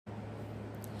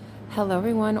Hello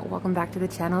everyone, welcome back to the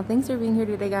channel. Thanks for being here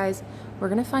today, guys. We're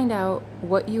gonna find out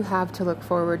what you have to look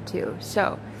forward to.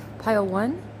 So pile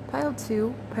 1, pile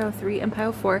 2, pile 3, and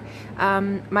pile 4.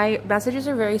 My messages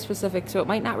are very specific, so it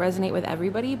might not resonate with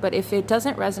everybody, but if it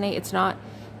doesn't resonate, it's not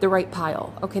the right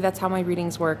pile. Okay, that's how my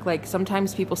readings work. Like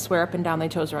sometimes people swear up and down they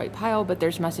chose the right pile, but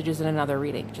there's messages in another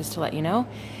reading, just to let you know.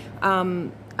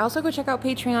 Also go check out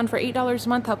Patreon for $8 a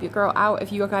month, help your girl out.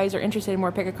 If you guys are interested in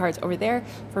more pick a cards over there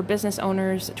for business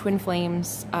owners, twin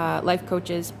flames, life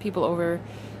coaches, people over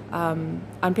on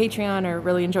Patreon are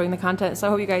really enjoying the content. So I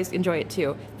hope you guys enjoy it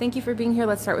too. Thank you for being here.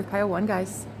 Let's start with pile 1,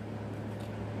 guys.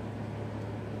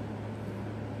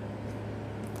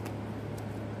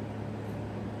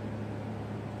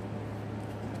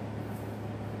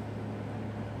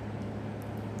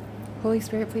 Holy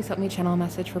Spirit, please help me channel a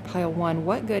message for pile 1.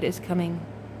 What good is coming?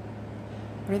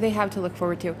 What do they have to look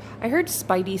forward to? I heard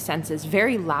spidey senses,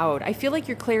 very loud. I feel like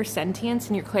your clairsentience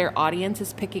and your clairaudience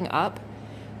is picking up,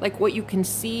 like what you can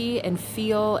see and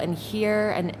feel and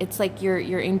hear, and it's like your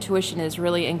intuition is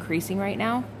really increasing right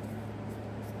now.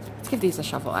 Let's give these a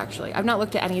shuffle, actually. I've not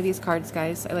looked at any of these cards,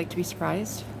 guys. I like to be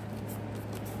surprised.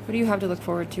 What do you have to look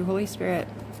forward to, Holy Spirit?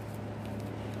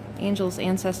 Angels,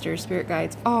 ancestors, spirit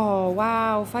guides. Oh,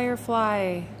 wow,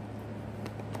 firefly.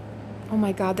 Oh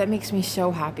my God, that makes me so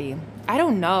happy. I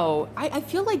don't know. I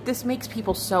feel like this makes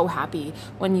people so happy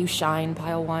when you shine,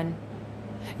 pile 1.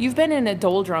 You've been in the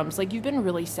doldrums, like you've been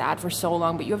really sad for so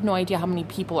long, but you have no idea how many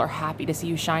people are happy to see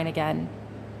you shine again.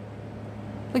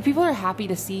 Like people are happy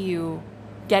to see you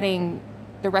getting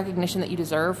the recognition that you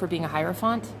deserve for being a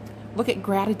Hierophant. Look at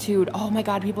gratitude. Oh my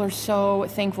God, people are so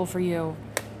thankful for you.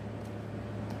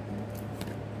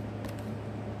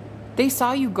 They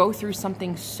saw you go through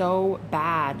something so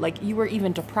bad. Like you were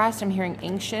even depressed. I'm hearing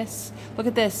anxious. Look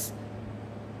at this.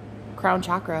 Crown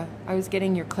chakra. I was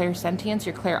getting your clairsentience,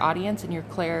 your clairaudience, and your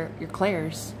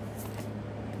clairs.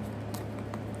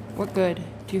 What good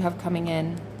do you have coming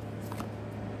in?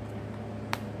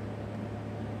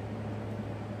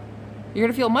 You're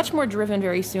going to feel much more driven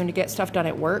very soon to get stuff done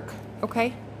at work.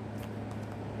 Okay?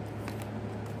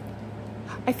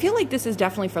 I feel like this is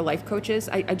definitely for life coaches.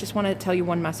 I just want to tell you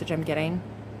one message I'm getting.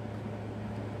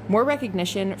 More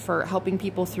recognition for helping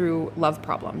people through love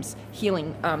problems,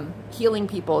 healing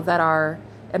people that are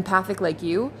empathic like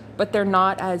you, but they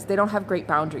don't have great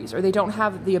boundaries, or they don't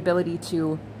have the ability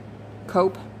to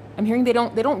cope. I'm hearing they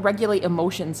don't regulate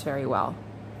emotions very well.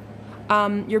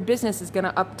 Your business is going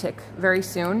to uptick very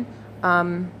soon.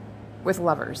 With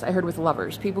lovers. I heard with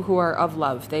lovers, people who are of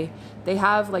love. They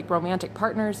have like romantic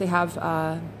partners. They have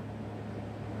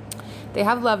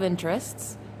love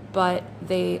interests, but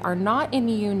they are not in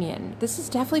union. This is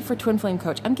definitely for twin flame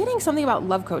coach. I'm getting something about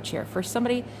love coach here for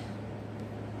somebody.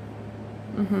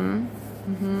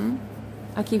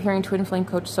 I keep hearing twin flame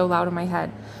coach so loud in my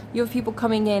head. You have people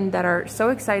coming in that are so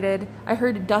excited. I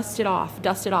heard dust it off,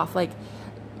 like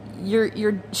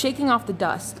you're shaking off the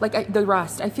dust, like the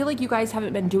rust. I feel like you guys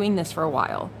haven't been doing this for a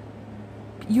while.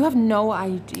 You have no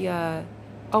idea.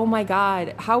 Oh my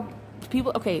God, how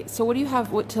people, okay, so what do you have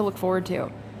to look forward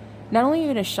to? Not only are you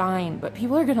gonna shine, but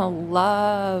people are gonna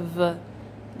love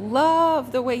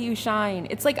the way you shine.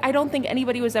 It's like, I don't think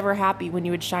anybody was ever happy when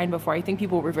you would shine before. I think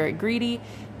people were very greedy.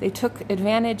 They took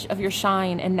advantage of your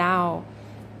shine, and now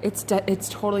it's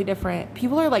totally different.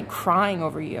 People are like crying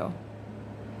over you.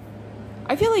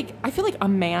 I feel like a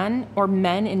man, or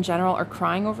men in general, are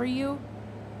crying over you.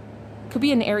 Could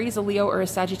be an Aries, a Leo, or a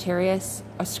Sagittarius,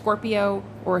 a Scorpio,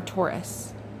 or a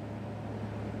Taurus.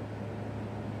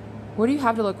 What do you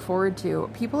have to look forward to?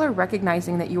 People are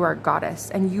recognizing that you are a goddess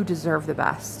and you deserve the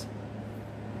best.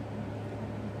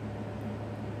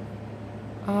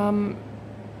 I'm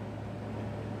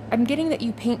getting that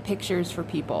you paint pictures for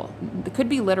people. It could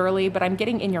be literally, but I'm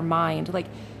getting in your mind. Like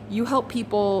you help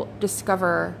people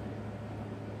discover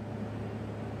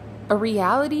a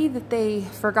reality that they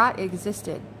forgot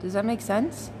existed. Does that make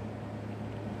sense?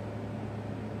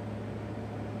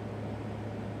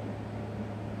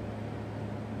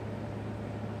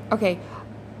 Okay.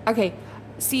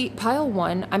 See, pile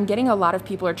 1, I'm getting a lot of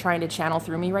people are trying to channel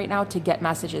through me right now to get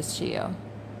messages to you.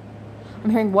 I'm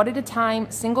hearing one at a time,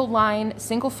 single line,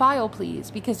 single file,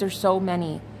 please, because there's so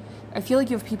many. I feel like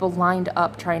you have people lined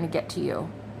up trying to get to you.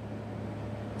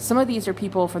 Some of these are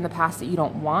people from the past that you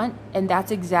don't want, and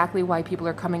that's exactly why people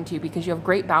are coming to you, because you have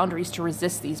great boundaries to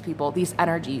resist these people, these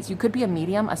energies. You could be a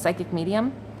medium, a psychic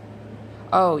medium.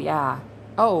 Oh, yeah.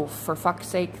 Oh, for fuck's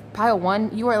sake. Pile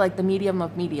 1, you are like the medium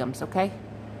of mediums, okay?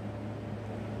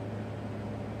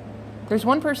 There's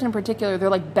one person in particular,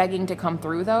 they're like begging to come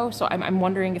through though, so I'm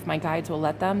wondering if my guides will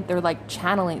let them. They're like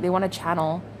channeling, they want to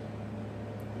channel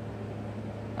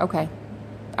Okay.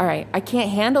 All right. I can't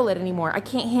handle it anymore. I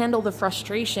can't handle the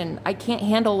frustration. I can't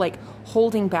handle like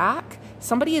holding back.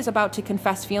 Somebody is about to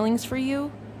confess feelings for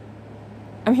you.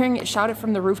 I'm hearing it shouted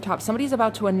from the rooftop. Somebody's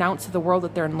about to announce to the world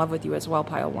that they're in love with you as well,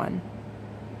 pile 1.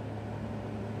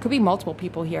 Could be multiple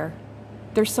people here.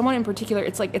 There's someone in particular.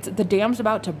 It's like the dam's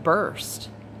about to burst.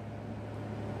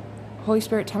 Holy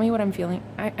Spirit, tell me what I'm feeling.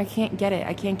 I can't get it.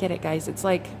 I can't get it, guys. It's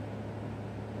like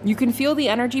you can feel the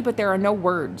energy, but there are no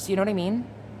words. You know what I mean?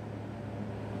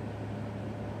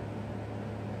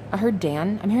 I heard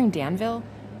Dan. I'm hearing Danville.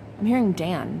 I'm hearing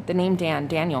Dan. The name Dan.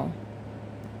 Daniel.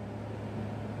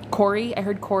 Corey. I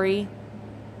heard Corey.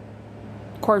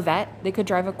 Corvette. They could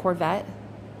drive a Corvette.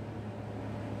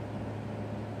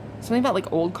 Something about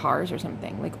like old cars or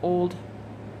something. Like old...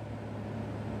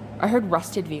 I heard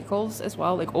rusted vehicles as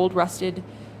well. Like old rusted...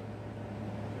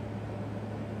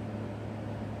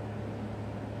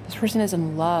 This person is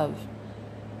in love.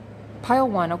 Pile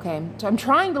 1, okay. So I'm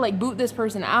trying to like boot this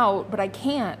person out, but I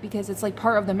can't because it's like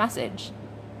part of the message.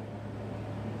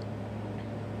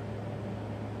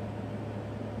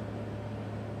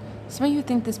 Some of you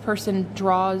think this person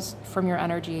draws from your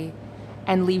energy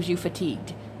and leaves you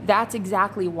fatigued. That's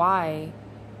exactly why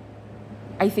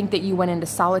I think that you went into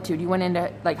solitude. You went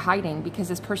into like hiding because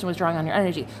this person was drawing on your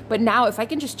energy. But now if I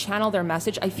can just channel their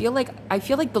message, I feel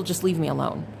like they'll just leave me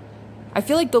alone. I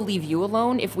feel like they'll leave you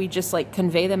alone if we just like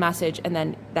convey the message and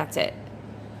then that's it.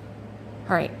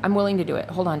 All right, I'm willing to do it.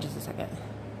 Hold on just a second.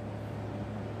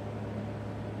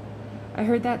 I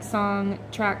heard that song,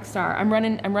 Track Star. I'm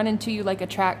running to you like a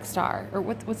track star. Or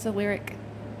what's the lyric?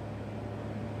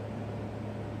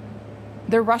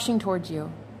 They're rushing towards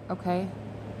you, okay?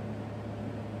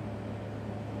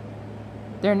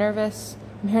 They're nervous.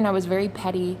 I'm hearing I was very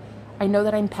petty. I know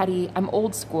that I'm petty. I'm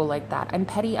old school like that. I'm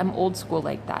petty. I'm old school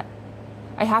like that.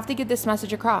 I have to get this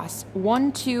message across.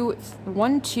 1, 2,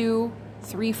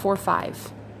 3, 4,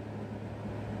 5.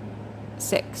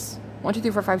 6. 1, 2,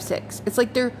 3, 4, 5, 6. It's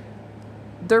like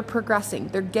they're progressing.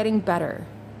 They're getting better.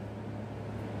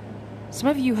 Some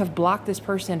of you have blocked this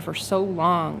person for so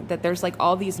long that there's like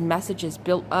all these messages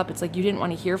built up. It's like you didn't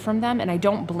want to hear from them, and I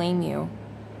don't blame you.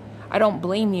 I don't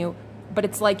blame you, but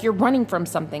it's like you're running from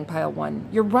something, pile 1.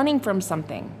 You're running from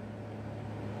something.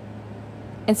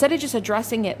 Instead of just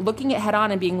addressing it, looking it head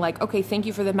on and being like, okay, thank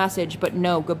you for the message, but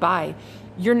no, goodbye.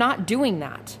 You're not doing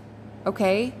that,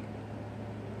 okay?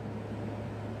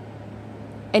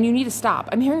 And you need to stop.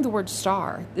 I'm hearing the word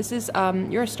star. This is,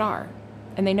 you're a star,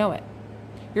 and they know it.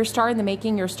 You're a star in the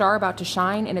making. You're a star about to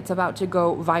shine, and it's about to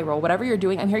go viral. Whatever you're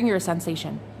doing, I'm hearing you're a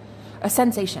sensation. A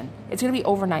sensation. It's going to be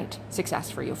overnight success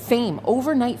for you. Fame.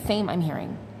 Overnight fame, I'm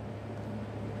hearing.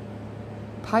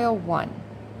 Pile 1.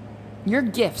 Your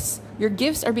gifts. Your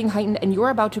gifts are being heightened, and you're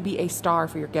about to be a star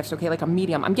for your gifts, okay? Like a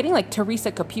medium. I'm getting like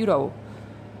Teresa Caputo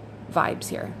vibes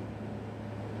here.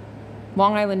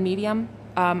 Long Island medium.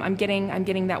 I'm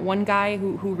getting that one guy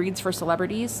who reads for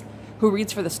celebrities, who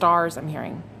reads for the stars, I'm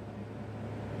hearing.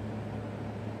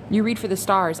 You read for the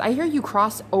stars. I hear you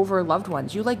cross over loved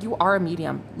ones. You are a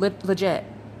medium, legit.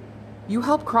 You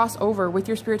help cross over with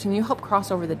your spirit team. You help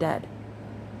cross over the dead.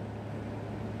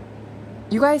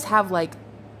 You guys have like,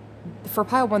 for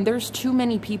pile 1, there's too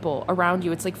many people around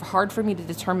you. It's like hard for me to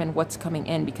determine what's coming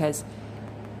in because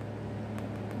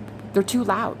they're too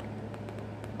loud.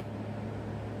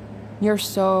 You're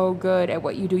so good at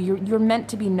what you do. You're meant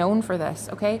to be known for this,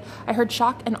 okay? I heard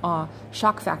shock and awe.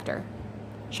 Shock factor.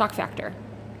 Shock factor.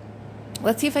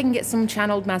 Let's see if I can get some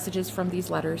channeled messages from these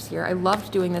letters here. I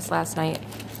loved doing this last night.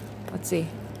 Let's see.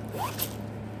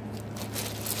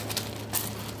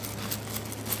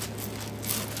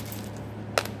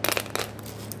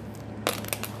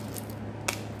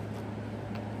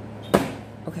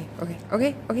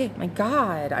 Okay. My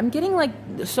God. I'm getting like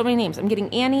so many names. I'm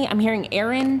getting Annie. I'm hearing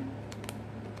Aaron.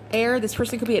 Air. This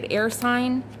person could be an air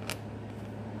sign.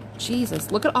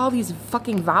 Jesus. Look at all these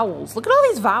fucking vowels. Look at all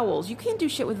these vowels. You can't do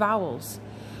shit with vowels.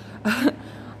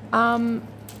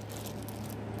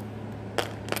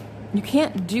 You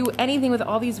can't do anything with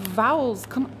all these vowels.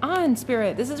 Come on,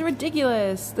 Spirit. This is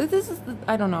ridiculous. This is,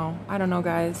 I don't know,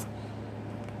 guys.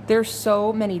 There's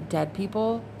so many dead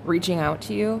people reaching out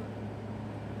to you.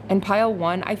 And pile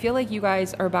 1, I feel like you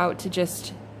guys are about to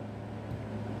just...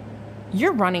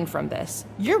 You're running from this.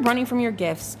 You're running from your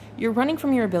gifts. You're running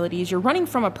from your abilities. You're running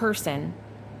from a person.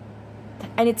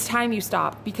 And it's time you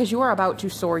stop because you are about to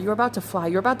soar. You're about to fly.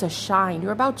 You're about to shine.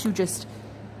 You're about to just...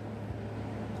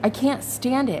 I can't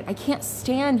stand it. I can't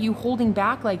stand you holding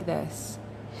back like this.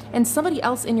 And somebody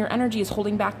else in your energy is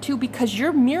holding back too because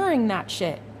you're mirroring that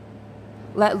shit.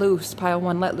 Let loose, pile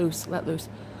 1. Let loose. Let loose.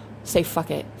 Say fuck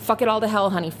it. Fuck it all to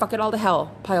hell, honey. Fuck it all to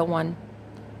hell, pile 1.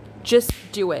 Just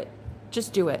do it.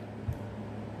 Just do it.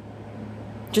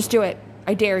 Just do it.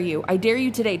 I dare you. I dare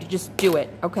you today to just do it,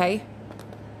 okay?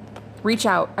 Reach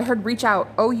out. I heard reach out.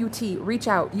 O-U-T. Reach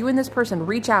out. You and this person,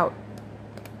 reach out.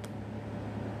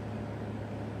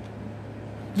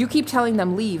 You keep telling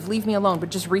them, leave me alone, but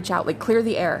just reach out. Like, clear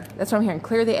the air. That's what I'm hearing.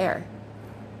 Clear the air.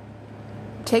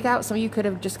 Takeout. Some of you could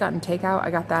have just gotten takeout.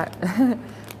 I got that.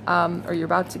 Or you're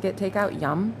about to get takeout.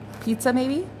 Yum. Pizza,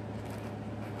 maybe?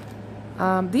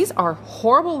 These are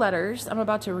horrible letters. I'm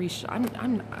about to I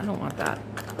don't want that.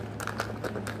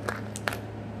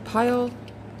 Pile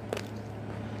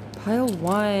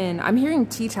 1. I'm hearing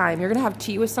tea time. You're going to have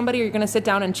tea with somebody, or you're going to sit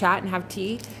down and chat and have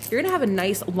tea. You're going to have a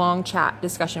nice long chat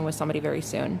discussion with somebody very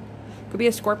soon. Could be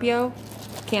a Scorpio,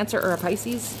 Cancer, or a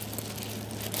Pisces.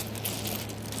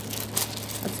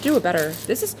 Let's do it better.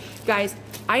 This is, guys,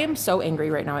 I am so angry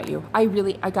right now at you. I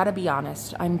gotta be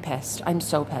honest. I'm pissed. I'm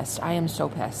so pissed. I am so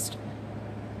pissed.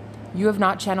 You have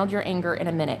not channeled your anger in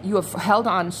a minute. You have held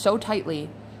on so tightly.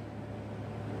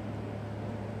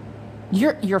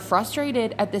 You're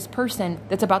frustrated at this person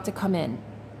that's about to come in.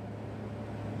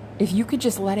 If you could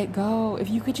just let it go. If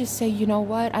you could just say, you know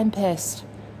what? I'm pissed.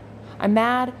 I'm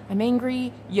mad. I'm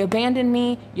angry. You abandoned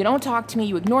me. You don't talk to me.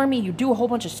 You ignore me. You do a whole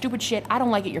bunch of stupid shit. I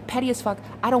don't like it. You're petty as fuck.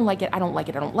 I don't like it. I don't like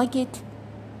it. I don't like it.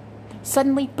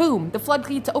 Suddenly, boom, the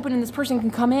floodgates open and this person can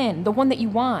come in. The one that you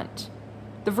want.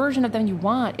 The version of them you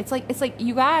want. It's like,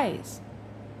 you guys.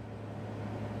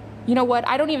 You know what?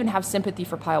 I don't even have sympathy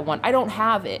for pile 1. I don't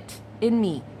have it in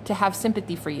me to have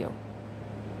sympathy for you.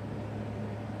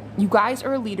 You guys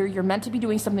are a leader. You're meant to be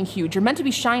doing something huge. You're meant to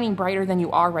be shining brighter than you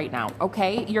are right now,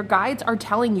 okay? Your guides are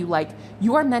telling you, like,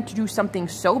 you are meant to do something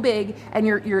so big, and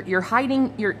you're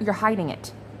hiding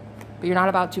it. But you're not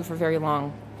about to for very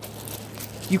long.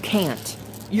 You can't.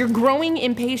 You're growing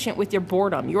impatient with your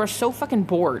boredom. You are so fucking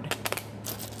bored.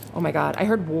 Oh my God, I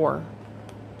heard war.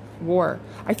 War.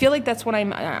 I feel like that's what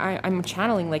I'm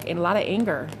channeling, like, a lot of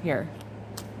anger here.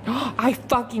 I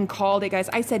fucking called it, guys.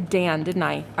 I said Dan, didn't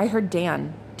I? I heard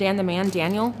Dan. Dan the man,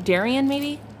 Daniel? Darian,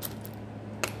 maybe?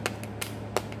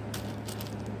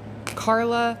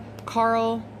 Carla,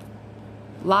 Carl.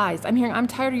 Lies. I'm hearing, I'm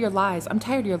tired of your lies. I'm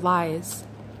tired of your lies.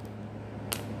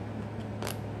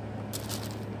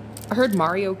 I heard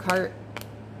Mario Kart.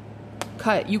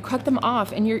 Cut. You cut them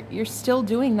off, and you're still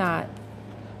doing that.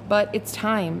 But it's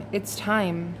time. It's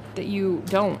time that you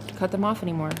don't cut them off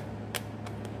anymore.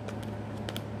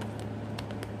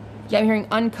 Yeah, I'm hearing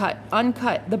uncut,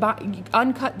 uncut,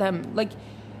 uncut them, like,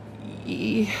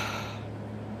 okay,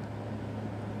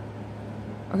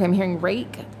 I'm hearing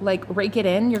rake, like, rake it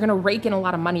in. You're going to rake in a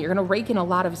lot of money. You're going to rake in a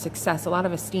lot of success, a lot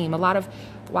of esteem, a lot of,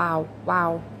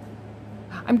 wow.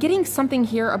 I'm getting something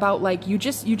here about, like, you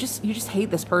just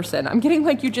hate this person. I'm getting,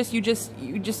 like, you just,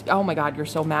 oh my God, you're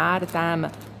so mad at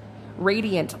them.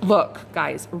 Radiant, look,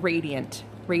 guys, radiant,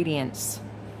 radiance.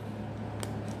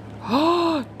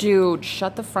 Oh, dude,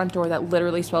 shut the front door. That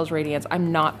literally spells radiance.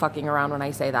 I'm not fucking around when I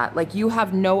say that. Like, you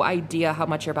have no idea how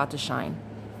much you're about to shine.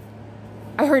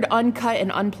 I heard uncut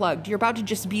and unplugged. You're about to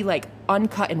just be, like,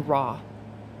 uncut and raw.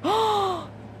 Oh,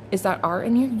 is that R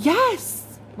in here?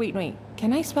 Yes! Wait.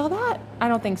 Can I spell that? I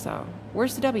don't think so.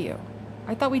 Where's the W?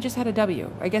 I thought we just had a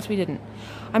W. I guess we didn't.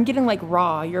 I'm getting, like,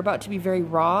 raw. You're about to be very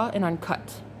raw and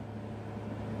uncut.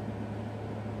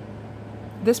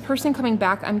 This person coming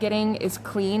back, I'm getting, is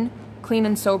clean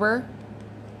and sober.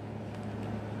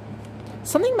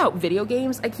 Something about video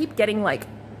games. I keep getting, like,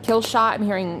 kill shot. I'm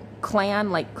hearing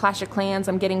clan, like Clash of Clans.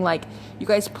 I'm getting, like, you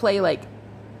guys play, like,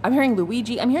 I'm hearing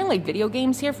Luigi. I'm hearing, like, video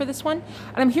games here for this one.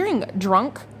 And I'm hearing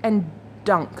drunk and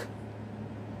dunk.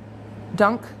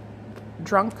 Drunk.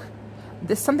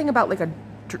 There's something about, like, a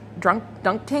drunk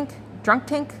tank.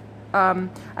 I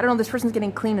don't know, this person's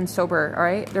getting clean and sober, all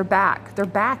right? They're back.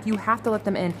 You have to let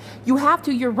them in. You have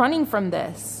to. You're running from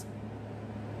this.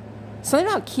 Something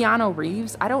about Keanu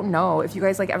Reeves. I don't know if you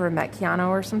guys, like, ever met Keanu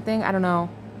or something. I don't know.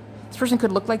 This person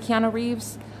could look like Keanu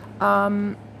Reeves.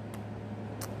 Ride.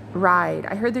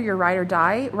 I heard they're your ride or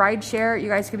die. Ride share. You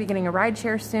guys could be getting a ride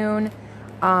share soon.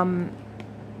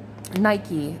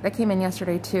 Nike. That came in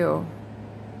yesterday, too.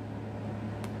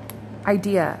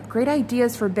 Idea. Great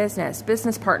ideas for business.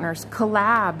 Business partners.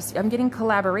 Collabs. I'm getting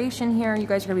collaboration here. You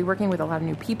guys are going to be working with a lot of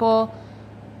new people.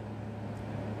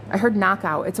 I heard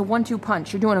knockout. It's a 1-2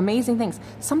 punch. You're doing amazing things.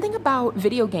 Something about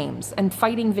video games and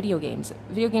fighting video games.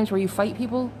 Video games where you fight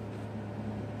people.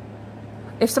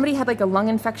 If somebody had, like, a lung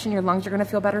infection, your lungs are going to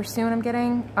feel better soon, I'm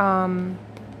getting.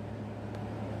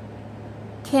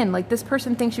 Kin. Like, this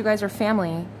person thinks you guys are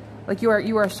family. Like, you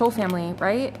are a soul family,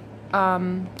 right?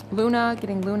 Luna,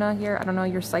 getting Luna here. I don't know,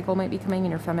 your cycle might be coming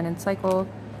in, your feminine cycle.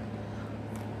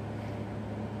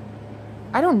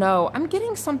 I don't know. I'm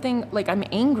getting something like I'm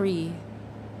angry.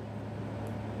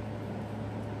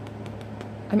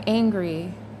 I'm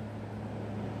angry.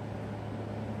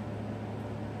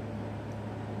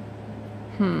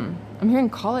 I'm hearing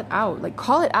call it out. Like,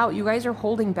 call it out. You guys are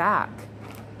holding back.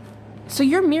 So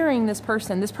you're mirroring this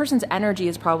person. This person's energy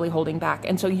is probably holding back.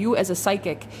 And so you as a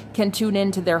psychic can tune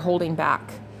into their holding back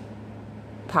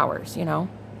powers, you know?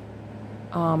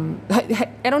 I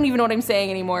don't even know what I'm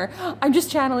saying anymore. I'm just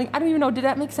channeling. I don't even know. Did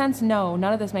that make sense? No,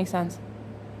 none of this makes sense.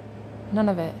 None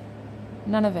of it.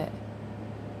 None of it.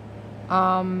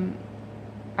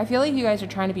 I feel like you guys are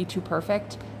trying to be too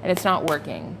perfect and it's not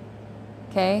working.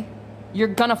 Okay? You're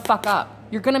gonna fuck up.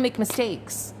 You're gonna make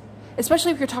mistakes.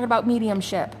 Especially if you're talking about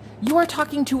mediumship. You are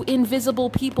talking to invisible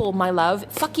people, my love.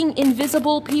 Fucking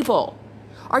invisible people.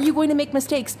 Are you going to make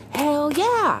mistakes? Hell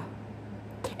yeah.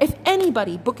 If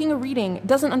anybody booking a reading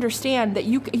doesn't understand that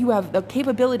you have the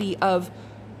capability of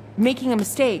making a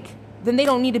mistake, then they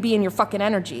don't need to be in your fucking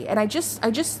energy. And I just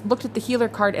looked at the healer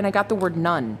card and I got the word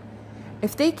none.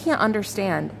 If they can't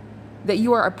understand that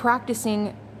you are a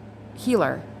practicing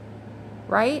healer,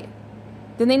 right?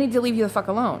 Then they need to leave you the fuck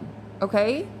alone,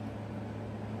 okay?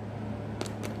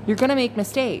 You're gonna make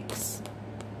mistakes.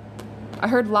 I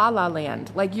heard La La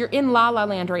Land. Like, you're in La La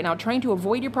Land right now, trying to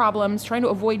avoid your problems, trying to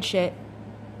avoid shit.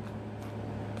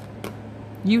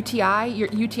 UTI, your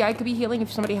UTI could be healing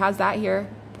if somebody has that here.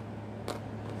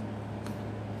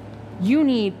 You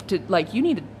need to, like, you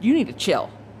need to chill,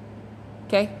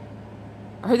 okay?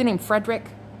 I heard the name Frederick,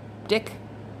 Dick,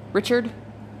 Richard.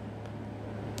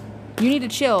 You need to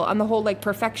chill on the whole, like,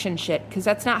 perfection shit, because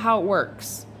that's not how it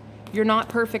works. You're not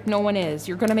perfect. No one is.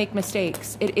 You're going to make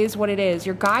mistakes. It is what it is.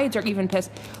 Your guides are even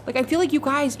pissed. Like, I feel like you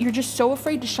guys, you're just so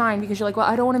afraid to shine because you're like, well,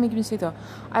 I don't want to make a mistake though.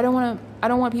 I don't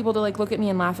want people to, like, look at me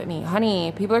and laugh at me.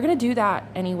 Honey, people are going to do that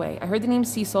anyway. I heard the name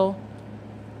Cecil,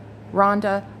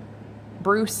 Rhonda,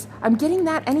 Bruce. I'm getting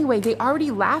that anyway. They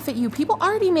already laugh at you. People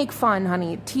already make fun,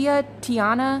 honey. Tia,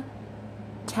 Tiana,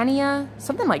 Tenia,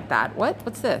 something like that.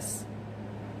 What's this?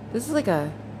 This is like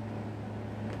a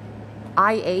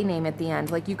IA name at the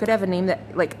end. Like, you could have a name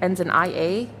that, like, ends in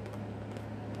IA.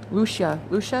 Lucia,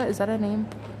 is that a name?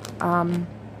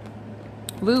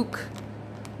 Luke,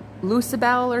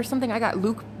 Lucibel or something. I got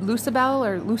Luke, Lucibel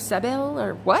or Lucebel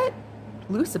or what?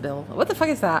 Lucibel. What the fuck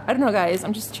is that? I don't know, guys.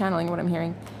 I'm just channeling what I'm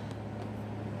hearing.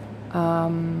 I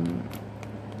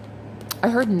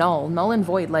heard null and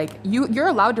void. Like, you're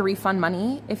allowed to refund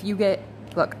money if you get,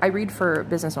 look, I read for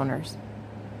business owners.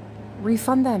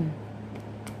 Refund them.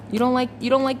 You don't like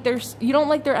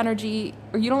their energy,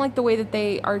 or you don't like the way that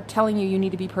they are telling you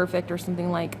need to be perfect or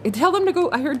something. Like, tell them to go,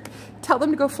 tell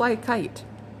them to go fly a kite.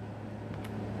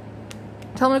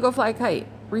 Tell them to go fly a kite.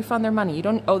 Refund their money. You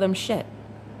don't owe them shit.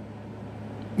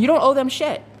 You don't owe them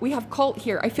shit. We have cult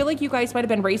here. I feel like you guys might have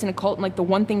been raised in a cult, and, like, the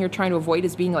one thing you're trying to avoid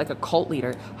is being like a cult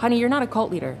leader. Honey, you're not a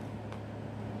cult leader.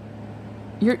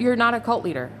 You're not a cult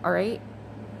leader, all right?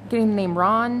 Getting the name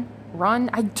Ron.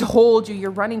 I told you,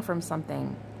 you're running from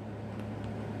something.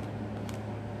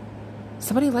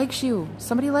 Somebody likes you.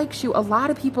 Somebody likes you. A lot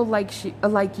of people like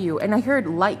you. And I heard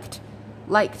liked.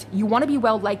 You want to be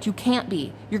well liked. You can't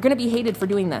be. You're going to be hated for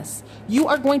doing this. You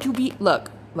are going to be, look.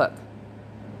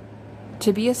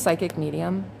 To be a psychic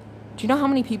medium, do you know how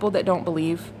many people that don't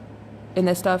believe in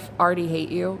this stuff already hate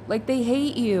you? Like, they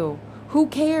hate you. Who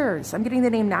cares? I'm getting the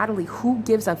name Natalie. Who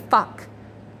gives a fuck?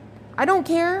 I don't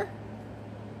care.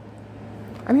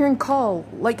 I'm hearing call.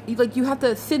 Like you have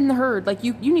to thin the herd. Like,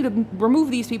 you need to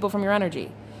remove these people from your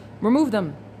energy. Remove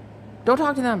them. Don't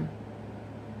talk to them.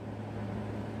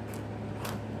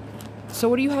 So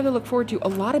what do you have to look forward to? A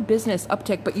lot of business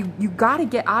uptick, but you got to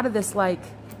get out of this, like,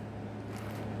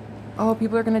 oh,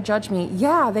 people are going to judge me.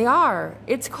 Yeah, they are.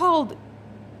 It's called,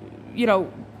 you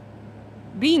know,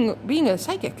 being a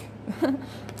psychic.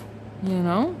 You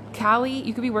know, Kali,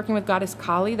 you could be working with goddess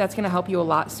Kali. That's going to help you a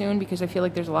lot soon, because I feel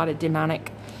like there's a lot of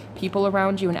demonic people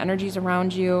around you and energies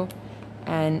around you.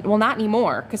 And, well, not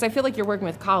anymore, because I feel like you're working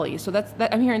with Kali. So that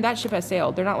I'm hearing that ship has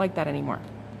sailed. They're not like that anymore.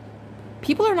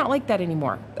 People are not like that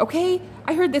anymore, okay?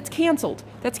 I heard that's canceled.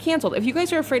 That's canceled. If you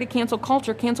guys are afraid of cancel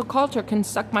culture can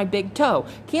suck my big toe.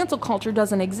 Cancel culture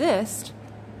doesn't exist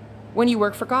when you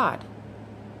work for God.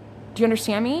 Do you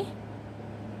understand me?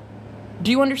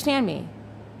 Do you understand me?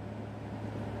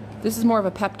 This is more of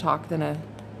a pep talk than a...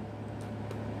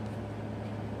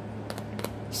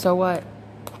 So what?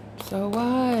 So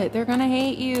what? They're gonna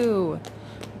hate you.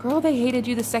 Girl, they hated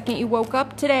you the second you woke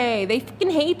up today. They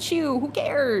fucking hate you. Who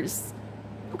cares?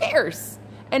 Who cares?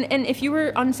 And if you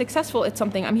were unsuccessful at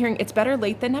something, I'm hearing it's better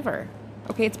late than never.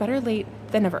 Okay, it's better late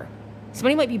than never.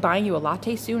 Somebody might be buying you a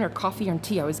latte soon, or coffee or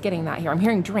tea. I was getting that here. I'm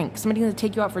hearing drink. Somebody's going to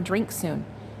take you out for drinks soon.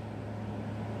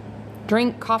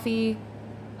 Drink, coffee,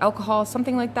 alcohol,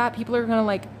 something like that. People are going to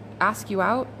like ask you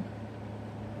out.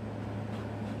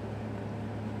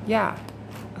 Yeah.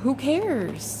 Who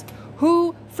cares?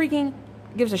 Who freaking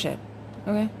gives a shit?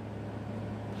 Okay.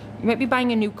 You might be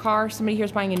buying a new car. Somebody here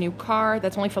is buying a new car.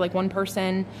 That's only for like one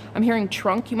person. I'm hearing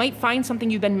trunk. You might find something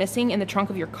you've been missing in the trunk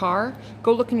of your car.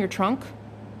 Go look in your trunk.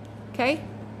 Okay.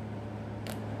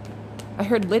 I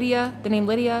heard Lydia, the name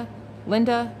Lydia,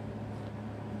 Linda,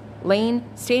 Lane.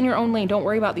 Stay in your own lane. Don't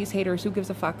worry about these haters. Who gives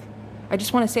a fuck? I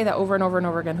just want to say that over and over and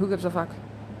over again. Who gives a fuck?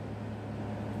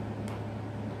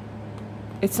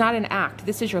 It's not an act.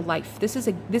 This is your life. This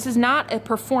is not a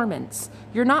performance.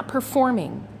 You're not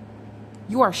performing.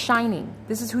 You are shining.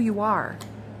 This is who you are.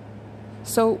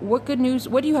 So what good news,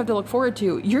 what do you have to look forward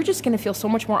to? You're just going to feel so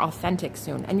much more authentic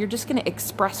soon. And you're just going to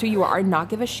express who you are and not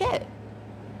give a shit.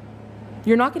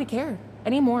 You're not going to care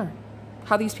anymore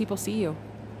how these people see you.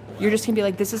 You're just going to be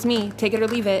like, this is me. Take it or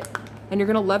leave it. And you're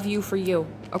going to love you for you.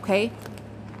 Okay?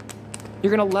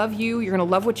 You're going to love you. You're going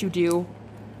to love what you do.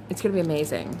 It's going to be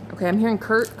amazing. Okay, I'm hearing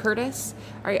Curtis.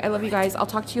 All right, I love you guys. I'll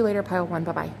talk to you later, pile 1.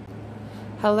 Bye-bye.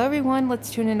 Hello, everyone. Let's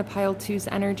tune into pile 2's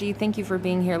energy. Thank you for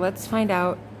being here. Let's find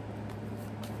out,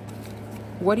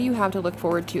 what do you have to look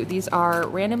forward to? These are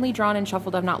randomly drawn and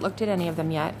shuffled. I've not looked at any of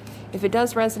them yet. If it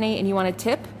does resonate and you want a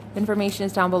tip, information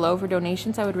is down below for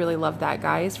donations. I would really love that,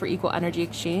 guys, for equal energy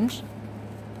exchange.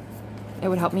 It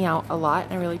would help me out a lot,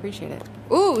 and I really appreciate it.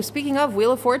 Ooh, speaking of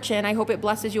Wheel of Fortune, I hope it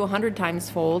blesses you 100 times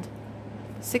fold.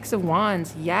 6 of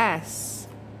Wands, yes.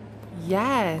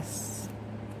 Yes.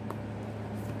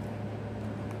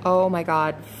 Oh my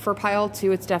God. For pile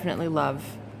 2, it's definitely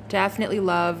love. Definitely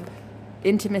love,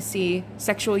 intimacy,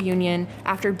 sexual union.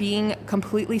 After being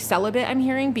completely celibate, I'm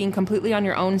hearing, being completely on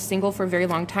your own, single for a very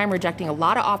long time, rejecting a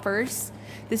lot of offers.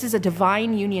 This is a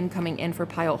divine union coming in for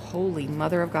pile. Holy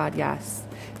Mother of God, yes.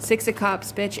 6 of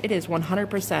Cups, bitch, it is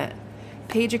 100%.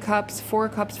 Page of Cups, 4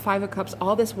 of Cups, 5 of Cups,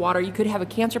 all this water. You could have a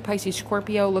Cancer, Pisces,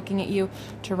 Scorpio looking at you,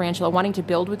 Tarantula, wanting to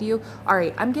build with you. All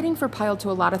right, I'm getting for pile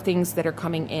 2 a lot of things that are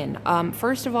coming in.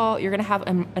 First of all, you're going to have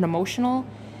an emotional,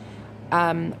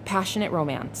 passionate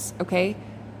romance, okay?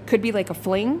 Could be like a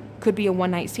fling, could be a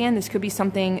one-night stand. This could be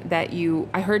something that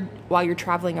I heard while you're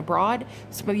traveling abroad.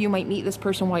 Some of you might meet this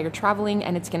person while you're traveling,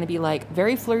 and it's going to be like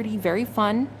very flirty, very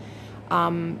fun.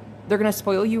 They're going to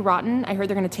spoil you rotten. I heard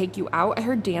they're going to take you out. I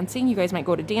heard dancing. You guys might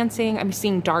go to dancing. I'm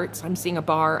seeing darts. I'm seeing a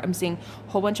bar. I'm seeing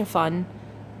a whole bunch of fun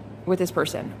with this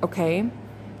person, okay?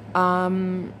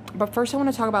 But first I want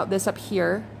to talk about this up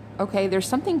here, okay? There's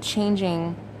something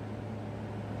changing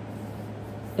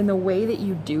in the way that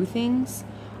you do things,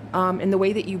 in the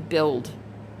way that you build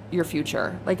your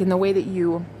future, like in the way that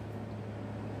you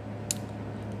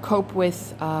cope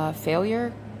with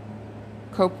failure,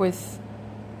 cope with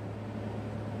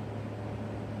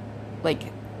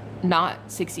like not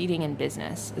succeeding in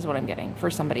business is what I'm getting for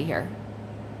somebody here.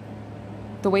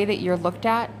 The way that you're looked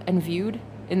at and viewed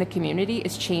in the community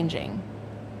is changing.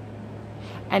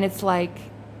 And it's like,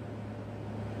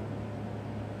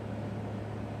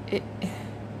 it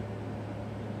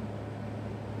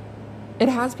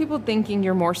has people thinking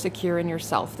you're more secure in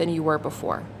yourself than you were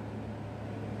before.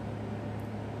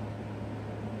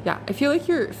 Yeah, I feel like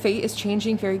your fate is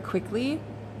changing very quickly.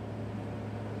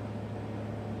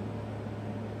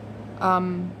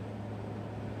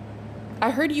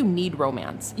 I heard you need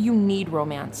romance. You need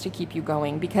romance to keep you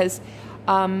going because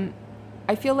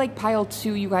I feel like pile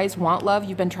 2, you guys want love.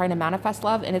 You've been trying to manifest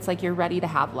love, and it's like you're ready to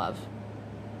have love.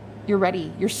 You're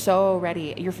ready. You're so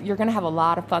ready. You're going to have a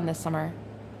lot of fun this summer.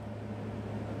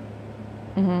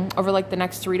 Over like the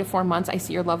next 3 to 4 months, I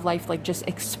see your love life like just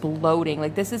exploding.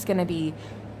 Like this is going to be,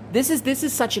 this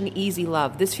is such an easy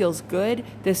love. This feels good.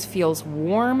 This feels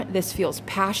warm. This feels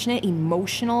passionate,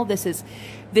 emotional. This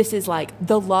is like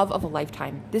the love of a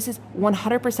lifetime. This is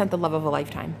 100% the love of a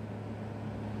lifetime.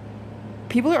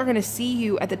 People are going to see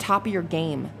you at the top of your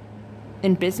game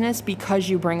in business because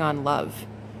you bring on love.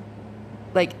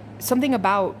 Like something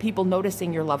about people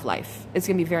noticing your love life is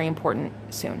going to be very important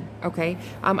soon. Okay.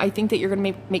 I think that you're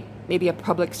going to make maybe a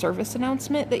public service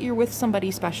announcement that you're with somebody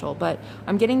special, but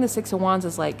I'm getting the 6 of Wands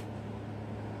as like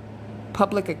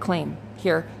public acclaim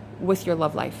here with your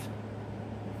love life.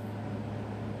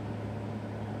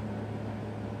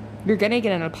 You're going to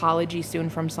get an apology soon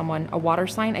from someone, a water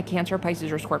sign, a Cancer,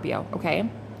 Pisces, or Scorpio, okay?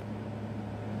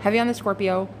 Heavy on the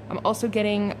Scorpio. I'm also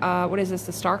getting, what is this,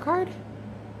 the Star card?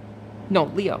 No,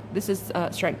 Leo. This is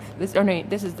Strength.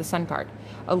 This is the Sun card.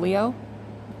 A Leo.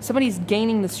 Somebody's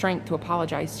gaining the strength to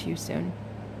apologize to you soon.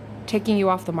 taking you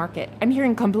off the market. I'm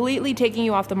hearing completely taking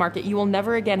you off the market. You will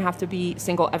never again have to be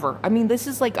single ever. I mean, this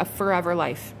is like a forever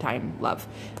lifetime love.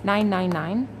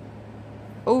 999.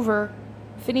 Over.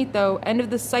 Finito. End of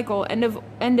the cycle. End of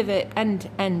it. End.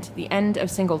 The end of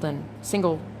singledom.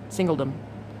 Singledom.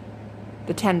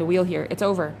 The 10, the wheel here. It's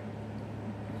over.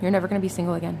 You're never going to be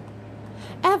single again.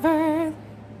 Ever.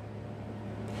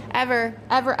 Ever.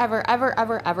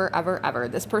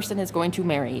 This person is going to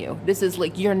marry you. This is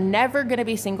like, you're never going to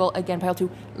be single again, pile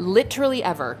 2. Literally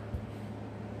ever.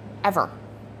 Ever.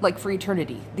 Like for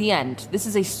eternity. The end. This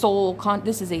is a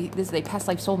this is a past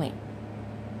life soulmate.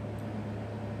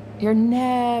 You're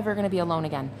never going to be alone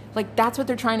again. Like, that's what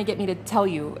they're trying to get me to tell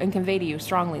you and convey to you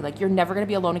strongly. Like, you're never going to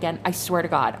be alone again. I swear to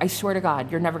God. I swear to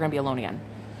God, you're never going to be alone again.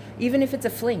 Even if it's a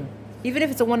fling. Even if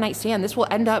it's a one-night stand, this will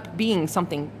end up being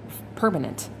something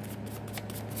permanent.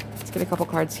 Let's get a couple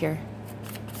cards here.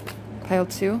 Pile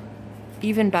 2.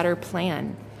 Even better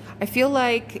plan. I feel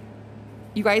like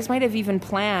you guys might have even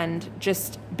planned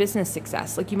just business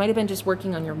success. Like, you might have been just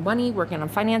working on your money, working on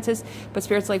finances, but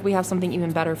Spirit's like, we have something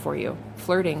even better for you.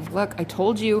 Flirting. Look, I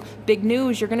told you, big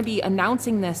news. You're going to be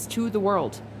announcing this to the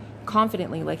world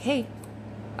confidently. Like, hey,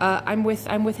 I'm with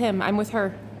him. I'm with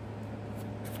her.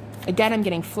 Again, I'm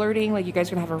getting flirting. Like, you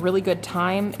guys are going to have a really good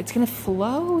time. It's going to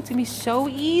flow. It's going to be so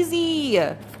easy.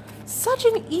 Such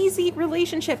an easy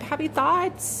relationship. Happy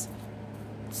thoughts.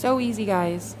 So easy,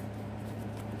 guys.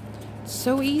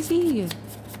 So easy.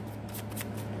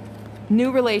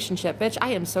 New relationship. Bitch,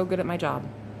 I am so good at my job.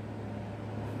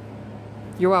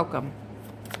 You're welcome.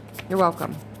 You're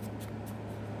welcome.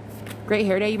 Great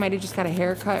hair day. You might have just got a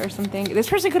haircut or something. This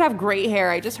person could have great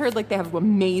hair. I just heard like they have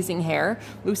amazing hair.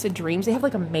 Lucid dreams. They have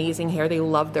like amazing hair. They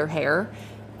love their hair.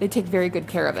 They take very good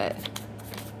care of it.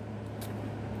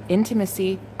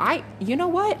 Intimacy. You know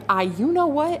what?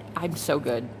 I'm so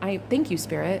good. Thank you,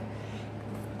 Spirit.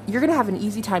 You're going to have an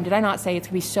easy time. Did I not say it's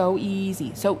going to be so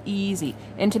easy? So easy.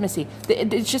 Intimacy.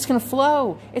 It's just going to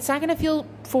flow. It's not going to feel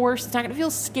forced. It's not going to feel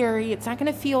scary. It's not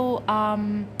going to feel,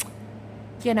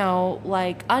 you know,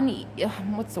 like,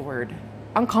 what's the word?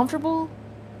 Uncomfortable?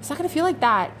 It's not going to feel like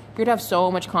that. You're going to have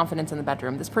so much confidence in the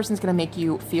bedroom. This person's going to make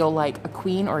you feel like a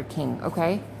queen or a king,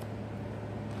 okay?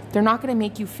 They're not going to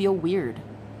make you feel weird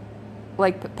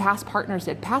like past partners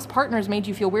did. Past partners made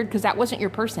you feel weird because that wasn't your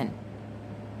person.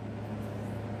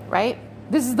 Right?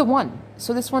 This is the one.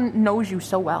 So this one knows you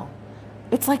so well.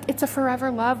 It's like, it's a forever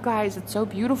love, guys. It's so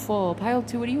beautiful. Pile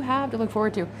 2, what do you have to look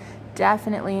forward to?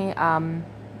 Definitely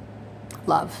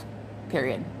love,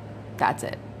 period. That's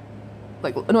it.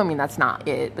 Like, no, I mean, that's not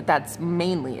it, but that's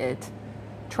mainly it.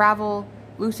 Travel,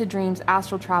 lucid dreams,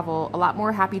 astral travel, a lot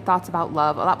more happy thoughts about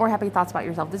love, a lot more happy thoughts about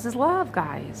yourself. This is love,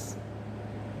 guys.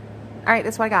 All right,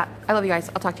 that's what I got. I love you guys.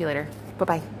 I'll talk to you later.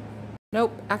 Bye-bye.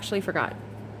 Nope, actually forgot.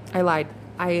 I lied.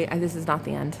 This is not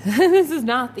the end. This is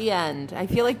not the end. I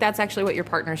feel like that's actually what your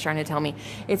partner is trying to tell me.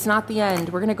 It's not the end.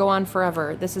 We're going to go on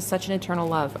forever. This is such an eternal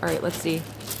love. All right, let's see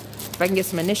if I can get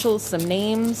some initials, some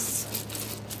names,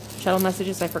 channel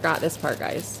messages. I forgot this part,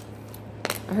 guys.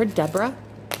 I heard Deborah.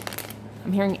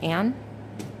 I'm hearing Anne.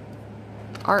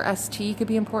 RST could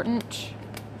be important.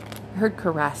 I heard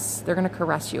caress. They're going to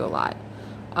caress you a lot.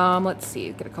 Let's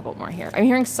see. Get a couple more here. I'm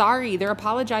hearing sorry. They're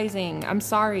apologizing. I'm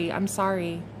sorry. I'm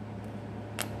sorry.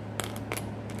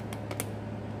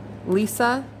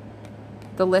 Lisa,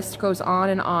 the list goes on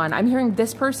and on. I'm hearing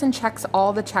this person checks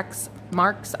all the checks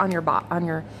marks on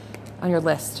your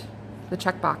list, the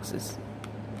check boxes.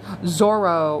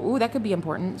 Zorro, ooh, that could be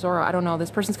important. Zorro, I don't know. This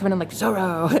person's coming in like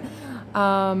Zorro.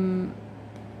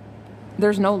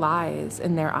 There's no lies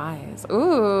in their eyes.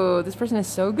 Ooh, this person is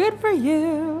so good for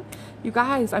you. You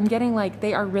guys, I'm getting like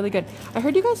they are really good. I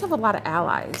heard you guys have a lot of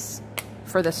allies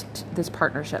for this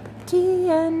partnership.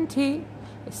 TNT.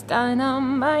 It's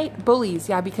dynamite. Bullies,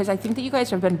 yeah, because I think that you guys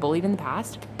have been bullied in the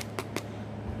past.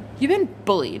 You've been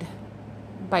bullied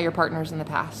by your partners in the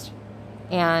past.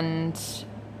 And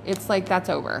it's like, that's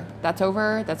over. That's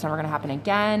over. That's never going to happen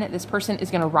again. This person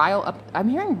is going to rile up. I'm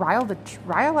hearing rile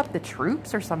up the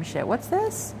troops or some shit. What's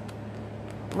this?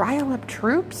 Rile up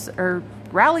troops or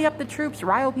rally up the troops,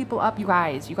 rile people up. You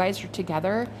guys are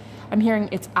together. I'm hearing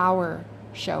it's our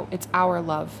show. It's our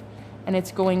love. And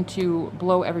it's going to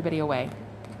blow everybody away.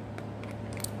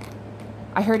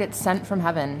 I heard it's sent from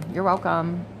heaven. You're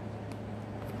welcome.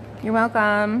 You're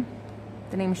welcome.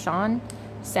 The name's Sean.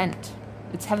 Sent.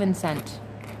 It's heaven sent.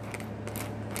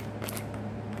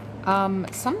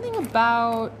 Something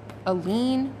about a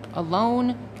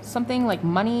loan, something like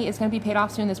money is going to be paid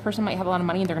off soon. This person might have a lot of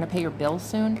money and they're going to pay your bills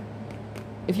soon.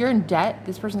 If you're in debt,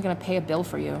 this person's going to pay a bill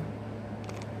for you.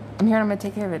 I'm here and I'm going to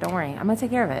take care of it. Don't worry. I'm going to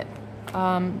take care of it.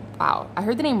 Wow. I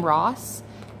heard the name Ross.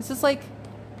 This is like,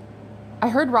 I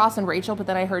heard Ross and Rachel, but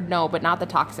then I heard no, but not the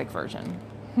toxic version.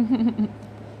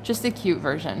 Just the cute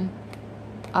version.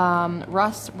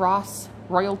 Ross,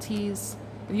 royalties.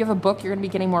 If you have a book, you're going to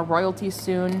be getting more royalties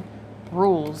soon.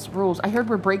 Rules. I heard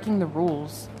we're breaking the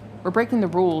rules. We're breaking the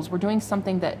rules. We're doing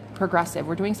something that progressive.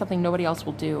 We're doing something nobody else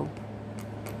will do.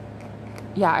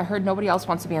 Yeah, I heard nobody else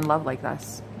wants to be in love like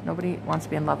us. Nobody wants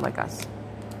to be in love like us.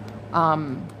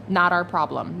 Not our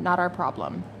problem. Not our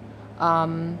problem.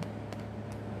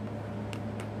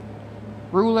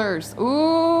 Rulers.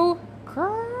 Ooh,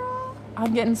 girl.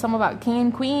 I'm getting some about king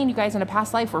and queen. You guys in a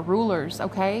past life were rulers,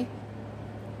 okay?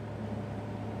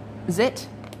 Zit.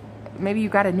 Maybe you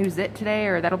got a new zit today,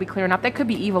 or that'll be clearing up. That could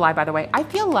be evil eye, by the way. I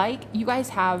feel like you guys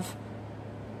have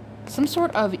some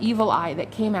sort of evil eye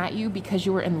that came at you because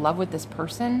you were in love with this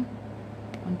person.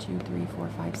 1, 2, 3, 4,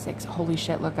 5, 6. Holy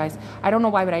shit, look, guys. I don't know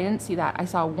why, but I didn't see that. I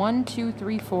saw 1, 2,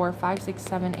 3, 4, 5, 6,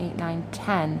 7, 8, 9,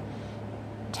 10.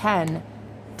 10.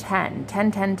 10.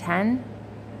 10, 10, 10.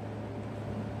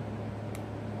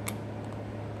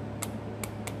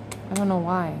 I don't know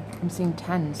why. I'm seeing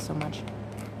 10s so much.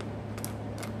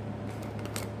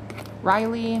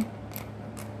 Riley.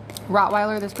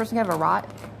 Rottweiler. This person can have a rot.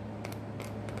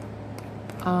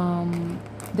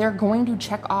 They're going to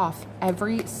check off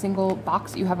every single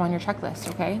box that you have on your checklist,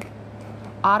 okay?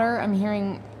 Otter. I'm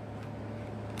hearing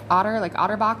otter, like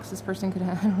OtterBox. This person could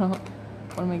have, I don't know.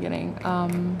 What am I getting?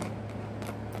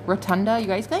 Rotunda. You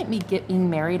guys might be getting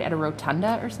married at a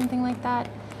rotunda or something like that.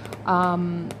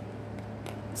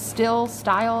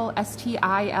 Style.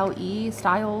 S-T-I-L-E.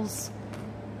 Styles.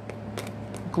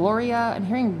 Gloria. I'm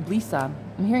hearing Lisa.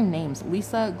 I'm hearing names.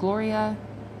 Lisa, Gloria,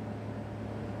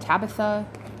 Tabitha.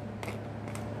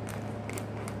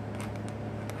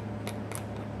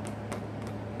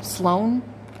 Sloan.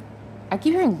 I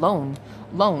keep hearing loan.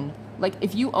 Loan. Like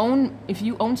if you own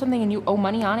something and you owe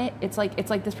money on it, it's like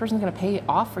this person's gonna pay it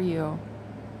off for you.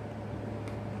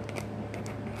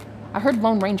 I heard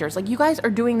Lone Rangers. Like you guys are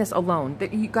doing this alone.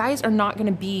 You guys are not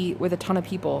gonna be with a ton of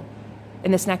people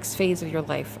in this next phase of your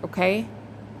life, okay?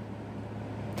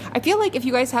 I feel like if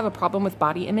you guys have a problem with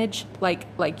body image, like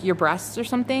your breasts or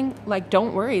something, like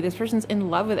don't worry. This person's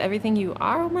in love with everything you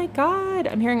are. Oh my God.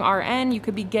 I'm hearing RN. You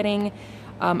could be getting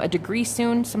a degree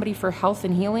soon. Somebody for health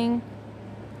and healing.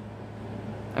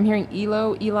 I'm hearing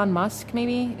Elon Musk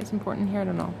maybe is important here. I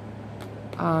don't know.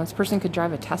 This person could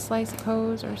drive a Tesla, I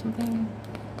suppose, or something.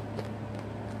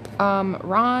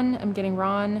 Ron. I'm getting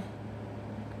Ron.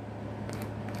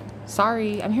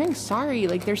 Sorry. I'm hearing sorry.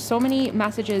 Like there's so many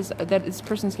messages that this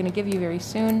person's going to give you very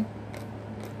soon.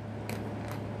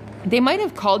 They might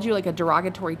have called you like a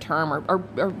derogatory term or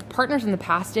partners in the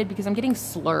past did, because I'm getting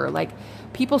slur. Like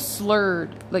people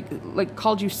slurred, like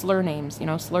called you slur names, you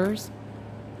know, slurs.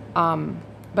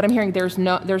 But I'm hearing there's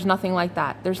nothing like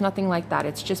that. There's nothing like that.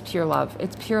 It's just pure love.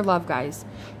 It's pure love, guys.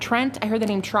 Trent. I heard the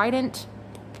name Trident.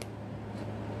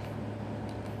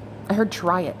 I heard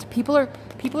try it. People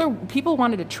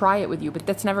wanted to try it with you, but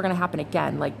that's never going to happen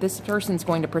again. Like this person's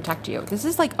going to protect you. This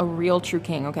is like a real true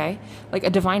king, okay? Like a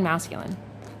divine masculine.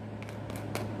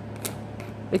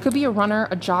 They could be a runner,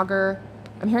 a jogger.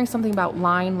 I'm hearing something about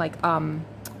line, like run.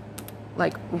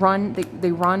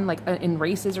 They run like in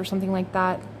races or something like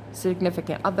that.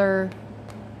 Significant other.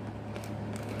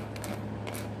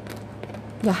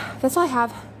 Yeah, that's all I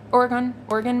have. Oregon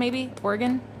maybe.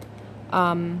 Oregon.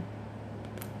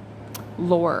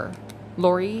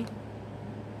 Lori.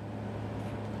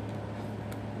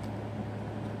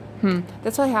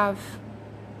 That's all I have.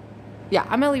 Yeah,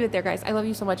 I'm gonna leave it there, guys. I love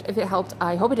you so much. If it helped,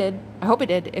 I hope it did. I hope it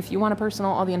did. If you want a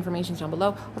personal, all the information's down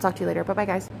below. I'll talk to you later. Bye-bye,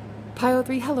 guys. Pile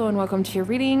 3, hello and welcome to your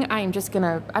reading. I'm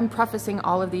prefacing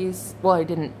all of these. Well, I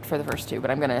didn't for the first 2, but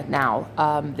I'm gonna now.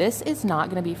 This is not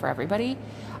gonna be for everybody.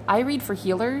 I read for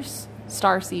healers,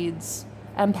 starseeds,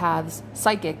 empaths,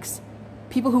 psychics,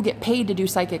 people who get paid to do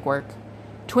psychic work,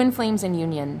 twin flames in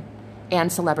union, and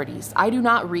celebrities. I do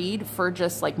not read for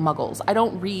just like muggles. I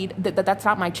don't read, that's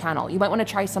not my channel. You might want to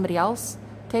try somebody else,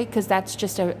 okay? Because that's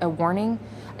just a warning.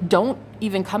 Don't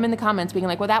even come in the comments being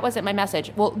like, well, that wasn't my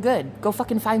message. Well, good. Go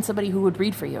fucking find somebody who would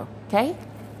read for you, okay?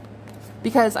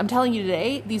 Because I'm telling you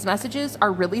today, these messages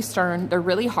are really stern. They're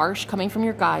really harsh coming from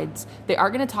your guides. They are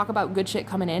going to talk about good shit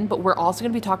coming in, but we're also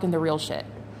going to be talking the real shit.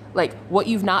 Like what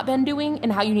you've not been doing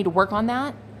and how you need to work on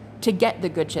that to get the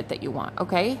good shit that you want,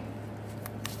 okay?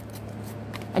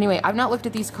 Anyway, I've not looked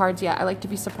at these cards yet. I like to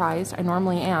be surprised. I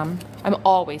normally am. I'm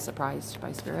always surprised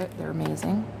by Spirit. They're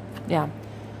amazing. Yeah.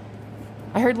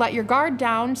 I heard let your guard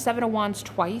down, 7 of Wands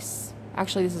twice.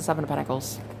 Actually, this is 7 of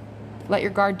Pentacles. Let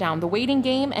your guard down. The waiting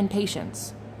game and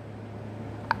patience.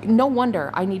 No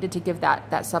wonder I needed to give that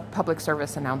public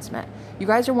service announcement. You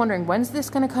guys are wondering, when's this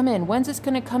going to come in? When's this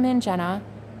going to come in, Jenna?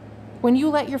 When you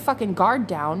let your fucking guard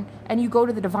down and you go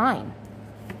to the divine.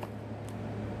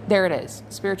 There it is.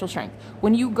 Spiritual strength.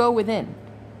 When you go within,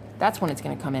 that's when it's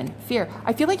going to come in. Fear.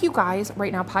 I feel like you guys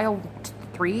right now, pile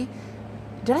 3.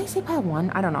 Did I say pile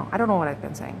 1? I don't know. I don't know what I've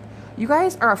been saying. You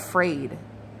guys are afraid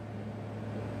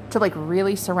to like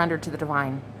really surrender to the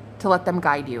divine, to let them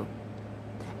guide you.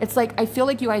 It's like, I feel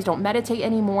like you guys don't meditate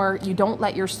anymore. You don't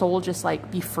let your soul just like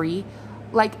be free.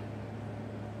 Like,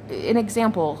 an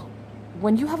example,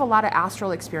 when you have a lot of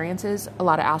astral experiences, a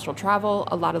lot of astral travel,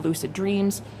 a lot of lucid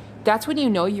dreams, that's when you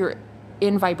know you're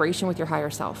in vibration with your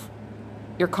higher self,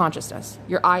 your consciousness,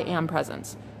 your I am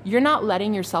presence. You're not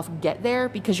letting yourself get there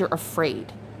because you're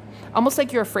afraid. Almost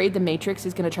like you're afraid the Matrix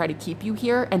is going to try to keep you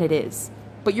here, and it is.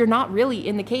 But you're not really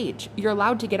in the cage. You're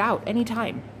allowed to get out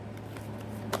anytime.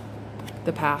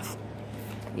 The path.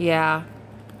 Yeah.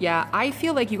 Yeah, I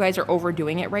feel like you guys are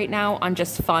overdoing it right now on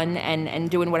just fun and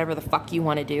doing whatever the fuck you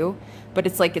want to do. But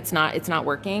it's like it's not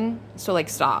working. So like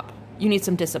stop. You need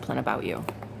some discipline about you.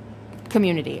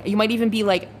 Community. You might even be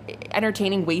like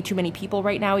entertaining way too many people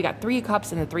right now. You got 3 of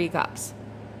Cups and the 3 of Cups.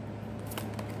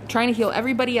 Trying to heal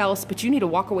everybody else, but you need to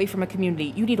walk away from a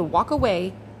community. You need to walk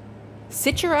away,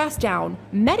 sit your ass down,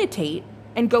 meditate,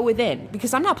 and go within,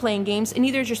 because I'm not playing games, and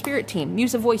neither is your spirit team.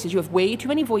 Use of voices. You have way too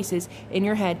many voices in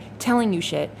your head telling you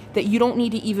shit that you don't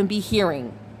need to even be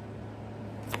hearing.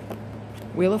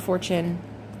 Wheel of Fortune,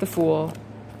 the Fool.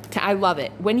 I love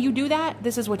it. When you do that,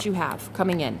 this is what you have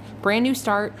coming in. Brand new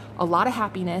start, a lot of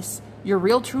happiness, your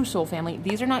real true soul family.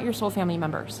 These are not your soul family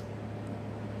members.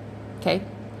 Okay?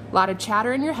 A lot of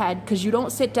chatter in your head because you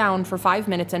don't sit down for 5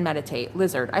 minutes and meditate.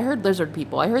 Lizard. I heard lizard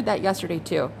people. I heard that yesterday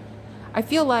too. I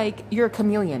feel like you're a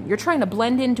chameleon. You're trying to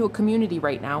blend into a community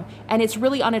right now, and it's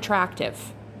really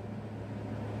unattractive.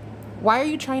 Why are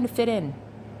you trying to fit in?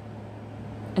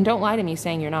 And don't lie to me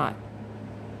saying you're not.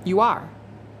 You are.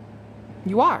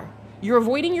 You are. You're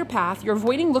avoiding your path. You're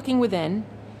avoiding looking within,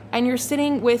 and you're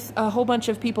sitting with a whole bunch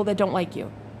of people that don't like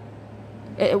you.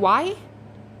 Why?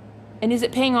 And is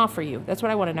it paying off for you? That's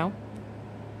what I want to know.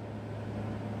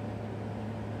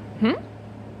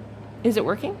 Is it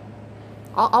working?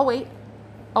 I'll wait.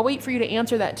 I'll wait for you to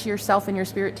answer that to yourself and your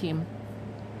spirit team.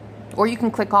 Or you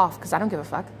can click off, because I don't give a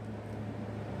fuck.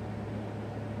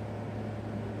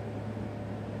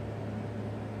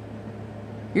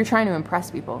 You're trying to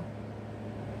impress people.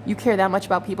 You care that much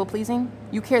about people pleasing?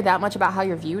 You care that much about how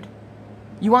you're viewed?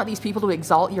 You want these people to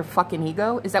exalt your fucking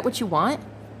ego? Is that what you want?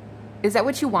 Is that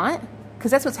what you want?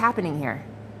 Because that's what's happening here.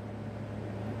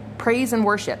 Praise and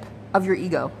worship of your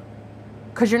ego.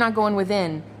 Because you're not going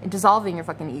within and dissolving your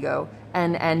fucking ego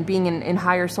and being in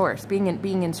higher source, being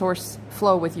in source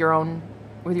flow with your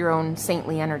own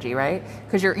saintly energy, right?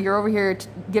 Because you're over here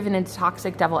giving into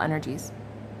toxic devil energies.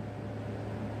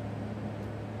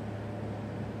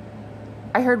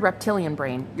 I heard reptilian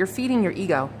brain. You're feeding your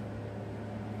ego.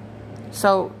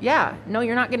 So yeah, no,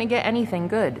 you're not going to get anything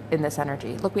good in this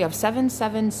energy. Look, we have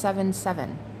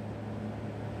 7777.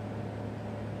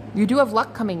 You do have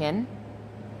luck coming in.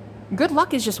 Good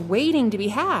luck is just waiting to be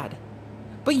had.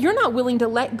 But you're not willing to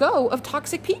let go of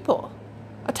toxic people,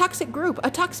 a toxic group,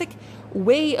 a toxic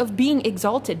way of being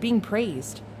exalted, being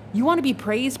praised. You want to be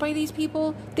praised by these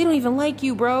people? They don't even like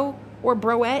you, bro, or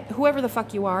broette, whoever the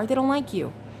fuck you are. They don't like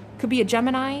you. Could be a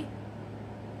Gemini.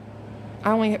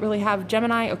 I only really have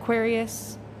Gemini,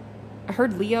 Aquarius. I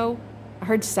heard Leo. I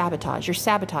heard sabotage. You're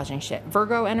sabotaging shit.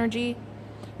 Virgo energy.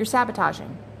 You're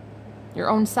sabotaging your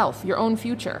own self, your own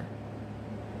future.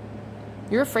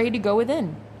 You're afraid to go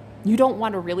within. You don't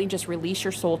want to really just release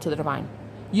your soul to the divine.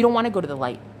 You don't want to go to the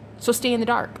light. So stay in the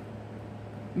dark.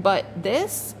 But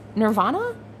this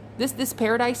nirvana, this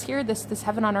paradise here, this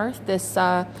heaven on earth, this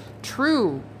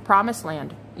true promised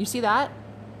land. You see that?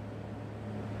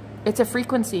 It's a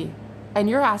frequency. And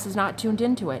your ass is not tuned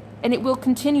into it. And it will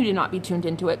continue to not be tuned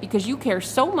into it because you care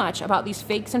so much about these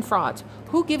fakes and frauds.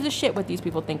 Who gives a shit what these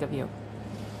people think of you?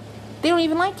 They don't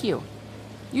even like you.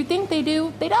 You think they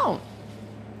do, they don't.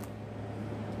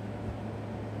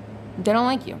 They don't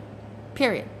like you.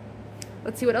 Period.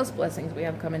 Let's see what else blessings we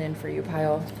have coming in for you,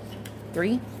 pile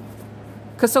 3.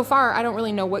 Because so far, I don't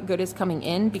really know what good is coming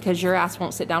in because your ass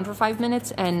won't sit down for 5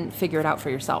 minutes and figure it out for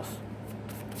yourself.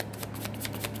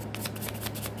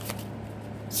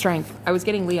 Strength. I was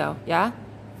getting Leo, yeah?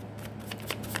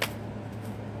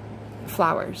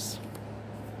 Flowers.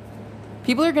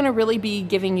 People are going to really be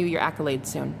giving you your accolades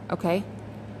soon, okay?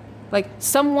 Like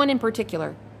someone in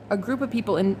particular, a group of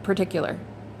people in particular,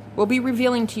 will be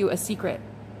revealing to you a secret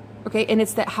Okay, and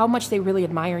it's that how much they really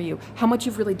admire you, how much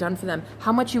you've really done for them,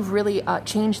 how much you've really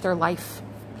changed their life.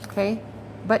 Okay,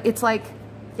 but it's like,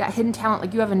 yeah, hidden talent.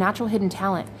 Like you have a natural hidden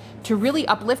talent to really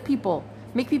uplift people,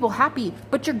 make people happy,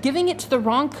 but you're giving it to the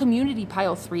wrong community,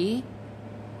 pile 3.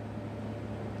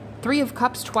 3 of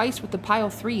Cups twice with the pile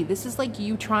 3. This is like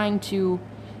you trying to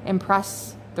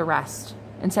impress the rest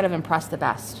instead of impress the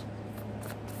best.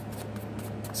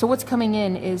 So what's coming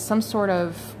in is some sort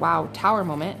of, wow, tower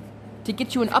moment to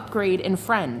get you an upgrade in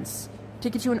friends, to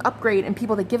get you an upgrade in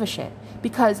people that give a shit.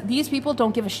 Because these people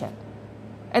don't give a shit.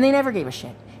 And they never gave a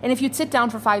shit. And if you'd sit down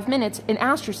for 5 minutes and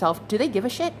ask yourself, do they give a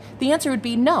shit? The answer would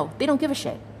be no, they don't give a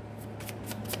shit.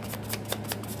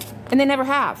 And they never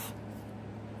have.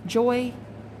 Joy,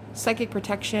 psychic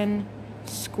protection,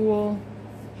 school.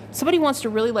 Somebody wants to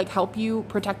really like help you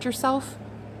protect yourself,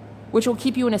 which will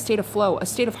keep you in a state of flow, a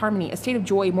state of harmony, a state of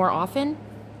joy more often.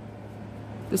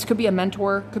 This could be a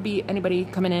mentor, could be anybody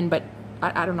coming in, but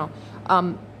I don't know.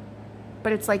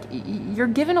 But it's like you're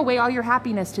giving away all your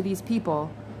happiness to these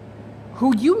people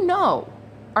who you know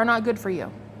are not good for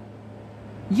you.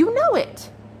 You know it.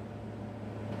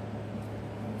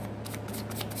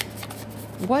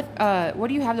 What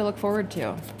do you have to look forward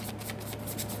to?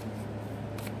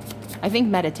 I think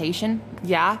meditation.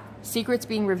 Yeah, secrets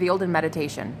being revealed in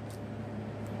meditation.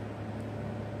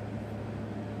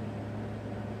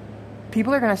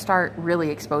 People are going to start really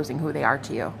exposing who they are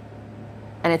to you.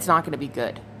 And it's not going to be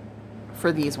good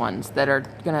for these ones that are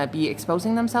going to be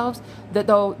exposing themselves. That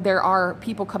though there are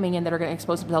people coming in that are going to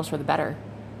expose themselves for the better.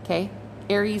 Okay?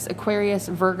 Aries, Aquarius,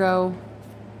 Virgo,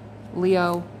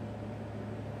 Leo.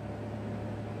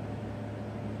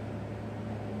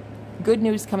 Good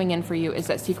news coming in for you is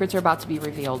that secrets are about to be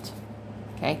revealed.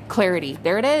 Okay? Clarity.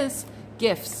 There it is.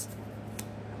 Gifts.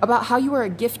 About how you are a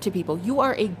gift to people. You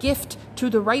are a gift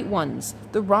to the right ones.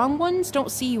 The wrong ones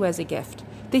don't see you as a gift.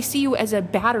 They see you as a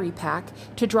battery pack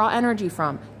to draw energy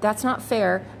from. That's not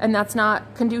fair and that's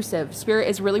not conducive. Spirit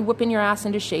is really whipping your ass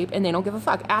into shape and they don't give a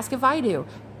fuck. Ask if I do.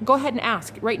 Go ahead and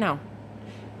ask right now.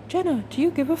 Jenna, do you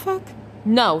give a fuck?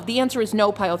 No. The answer is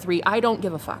no, pile 3. I don't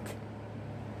give a fuck.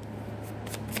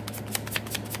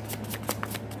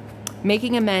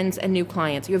 Making amends and new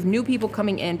clients. You have new people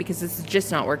coming in because this is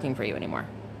just not working for you anymore.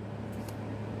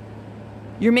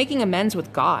 You're making amends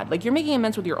with God. Like you're making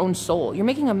amends with your own soul. You're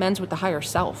making amends with the higher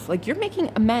self. Like you're making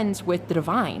amends with the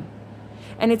divine.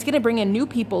 And it's going to bring in new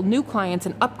people, new clients,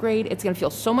 an upgrade. It's going to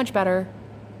feel so much better.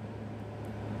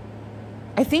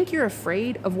 I think you're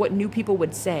afraid of what new people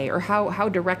would say or how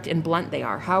direct and blunt they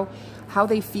are. How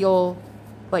they feel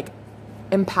like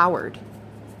empowered.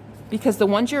 Because the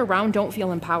ones you're around don't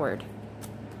feel empowered.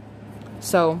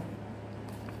 So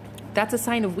that's a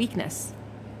sign of weakness.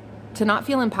 To not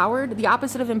feel empowered, the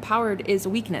opposite of empowered is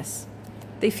weakness.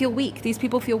 They feel weak. These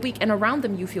people feel weak, and around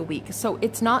them you feel weak. So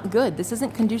it's not good. This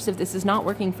isn't conducive. This is not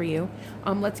working for you.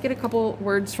 Let's get a couple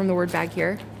words from the word bag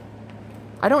here.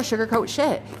 I don't sugarcoat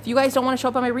shit. If you guys don't want to show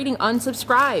up on my reading,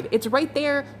 unsubscribe. It's right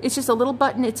there. It's just a little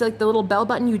button. It's like the little bell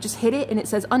button. You just hit it, and it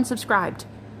says unsubscribed.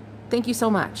 Thank you so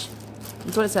much.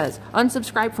 That's what it says.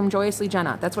 Unsubscribe from Joyously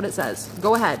Jenna. That's what it says.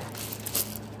 Go ahead.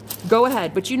 Go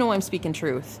ahead, but you know I'm speaking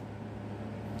truth.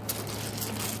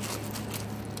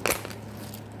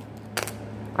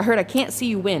 I heard I can't see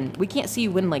you win. We can't see you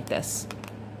win like this.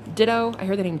 Ditto. I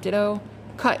heard the name Ditto.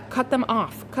 Cut them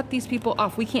off. Cut these people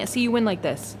off. We can't see you win like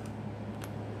this.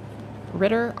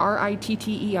 Ritter.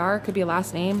 R-I-T-T-E-R. Could be a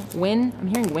last name. Win. I'm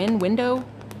hearing win. Window.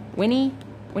 Winnie.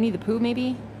 Winnie the Pooh,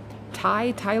 maybe.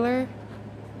 Tyler.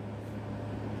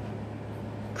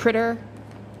 Critter.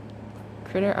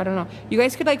 I don't know. You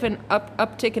guys could like an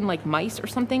uptick in like mice or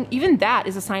something. Even that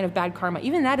is a sign of bad karma.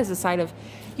 Even that is a sign of,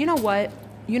 you know what?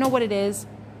 You know what it is?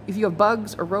 If you have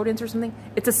bugs or rodents or something,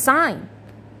 it's a sign.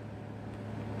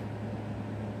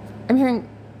 I'm hearing,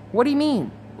 what do you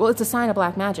mean? Well, it's a sign of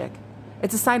black magic.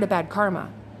 It's a sign of bad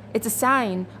karma. It's a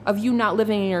sign of you not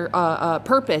living in your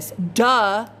purpose.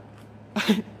 Duh.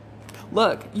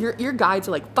 Look, your guides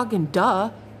are like, fucking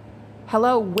duh.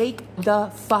 Hello, wake the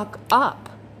fuck up.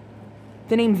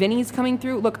 The name Vinny's coming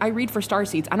through. Look, I read for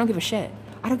starseeds. I don't give a shit.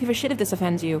 I don't give a shit if this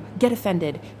offends you. Get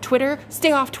offended. Twitter,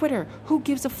 stay off Twitter. Who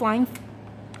gives a flying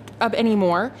up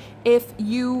anymore if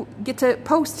you get to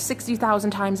post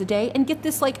 60,000 times a day and get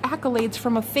this like accolades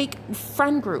from a fake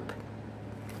friend group?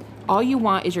 All you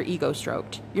want is your ego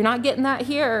stroked. You're not getting that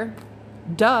here.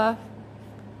 Duh.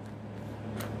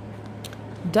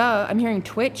 I'm hearing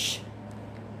Twitch.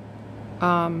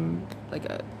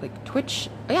 Like Twitch.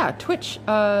 Yeah, Twitch.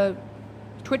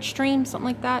 Twitch stream, something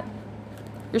like that.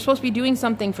 You're supposed to be doing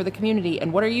something for the community,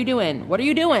 and what are you doing? What are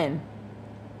you doing?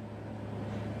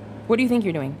 What do you think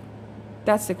you're doing?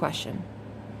 That's the question.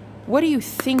 What do you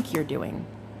think you're doing?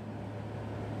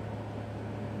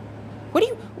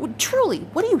 Truly,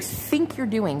 what do you think you're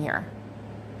doing here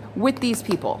with these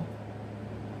people?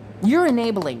 You're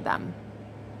enabling them.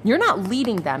 You're not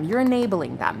leading them, you're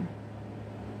enabling them.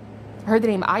 I heard the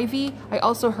name Ivy. I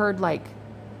also heard like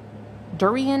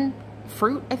durian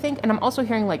fruit, I think. And I'm also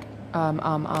hearing like,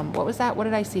 what was that? What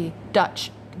did I see?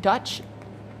 Dutch.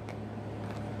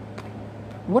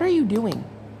 What are you doing?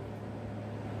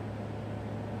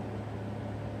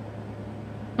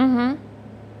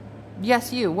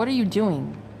 Yes, you. What are you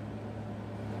doing?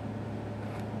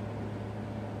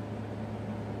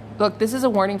 Look, this is a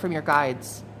warning from your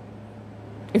guides.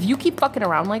 If you keep fucking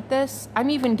around like this, I'm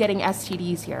even getting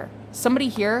STDs here. Somebody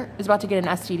here is about to get an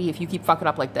STD if you keep fucking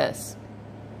up like this.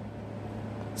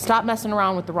 Stop messing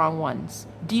around with the wrong ones.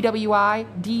 DWI,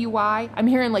 DUI. I'm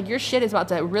hearing like your shit is about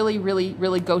to really, really,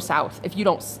 really go south if you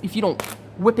don't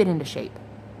whip it into shape.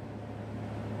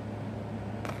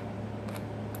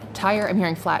 Tire, I'm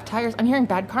hearing flat tires. I'm hearing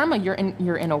bad karma. You're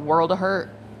in a world of hurt.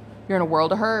 You're in a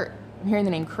world of hurt. I'm hearing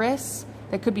the name Chris.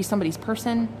 That could be somebody's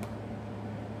person.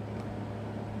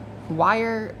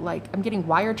 Wire, like I'm getting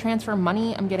wire transfer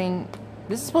money.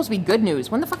 This is supposed to be good news.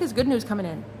 When the fuck is good news coming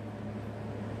in?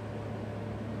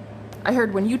 I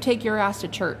heard when you take your ass to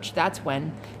church, that's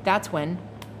when,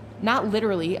 not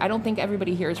literally, I don't think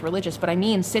everybody here is religious, but I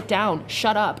mean sit down,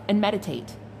 shut up, and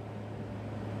meditate.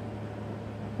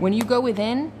 When you go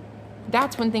within,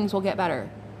 that's when things will get better.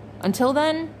 Until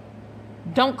then,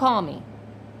 don't call me.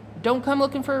 Don't come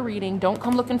looking for a reading. Don't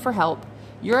come looking for help.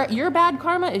 Your bad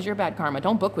karma is your bad karma.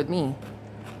 Don't book with me.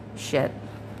 Shit.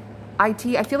 IT,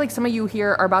 I feel like some of you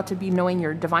here are about to be knowing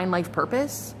your divine life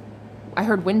purpose. I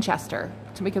heard Winchester.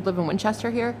 Somebody could live in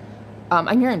Winchester here.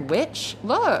 I'm hearing witch.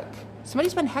 Look,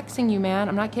 somebody's been hexing you, man.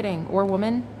 I'm not kidding. Or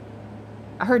woman.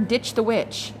 I heard ditch the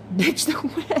witch. Ditch the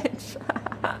witch.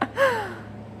 Yeah,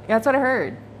 that's what I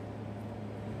heard.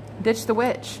 Ditch the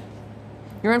witch.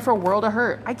 You're in for a world of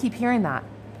hurt. I keep hearing that.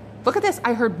 Look at this.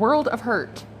 I heard world of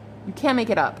hurt. You can't make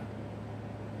it up.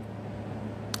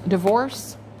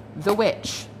 Divorce, the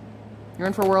witch. You're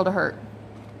in for a world of hurt.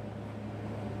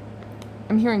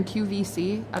 I'm hearing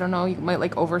QVC. I don't know. You might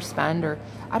like overspend or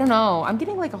I don't know. I'm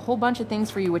getting like a whole bunch of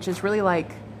things for you, which is really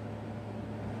like,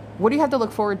 what do you have to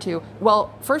look forward to?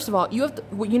 Well, first of all, you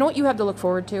know what you have to look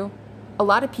forward to? A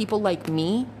lot of people like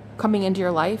me coming into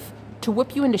your life to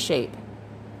whip you into shape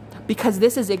because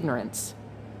this is ignorance.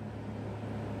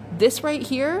 This right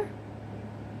here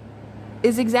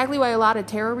is exactly why a lot of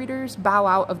tarot readers bow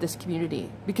out of this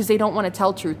community because they don't want to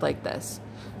tell truth like this.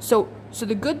 So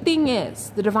the good thing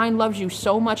is the divine loves you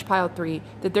so much, Pile 3,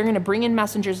 that they're going to bring in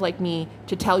messengers like me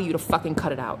to tell you to fucking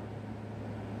cut it out.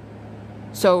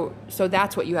 So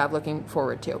that's what you have looking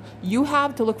forward to. You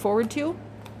have to look forward to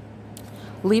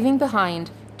leaving behind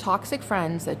toxic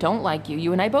friends that don't like you.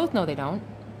 You and I both know they don't.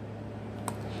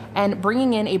 And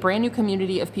bringing in a brand new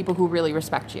community of people who really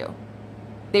respect you.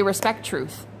 They respect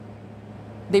truth.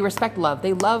 They respect love.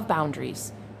 They love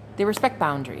boundaries. They respect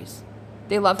boundaries.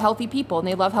 They love healthy people, and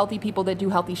they love healthy people that do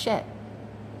healthy shit.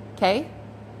 Okay?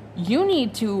 You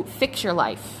need to fix your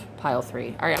life, Pile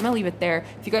 3. All right, I'm going to leave it there.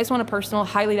 If you guys want a personal,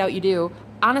 highly doubt you do.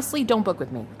 Honestly, don't book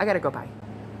with me. I got to go. Bye.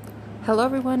 Hello,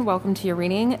 everyone. Welcome to your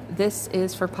reading. This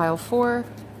is for Pile 4.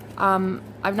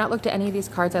 I've not looked at any of these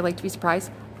cards. I like to be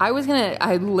surprised. I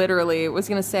literally was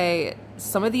going to say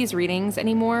some of these readings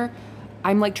anymore,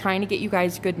 I'm like trying to get you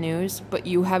guys good news, but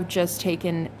you have just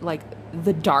taken like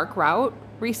the dark route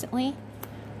recently.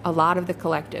 A lot of the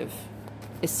collective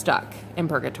is stuck in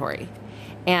purgatory.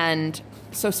 And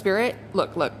so Spirit,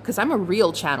 look, because I'm a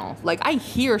real channel. Like I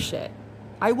hear shit.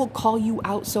 I will call you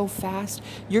out so fast.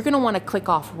 You're going to want to click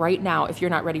off right now if you're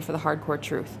not ready for the hardcore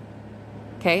truth.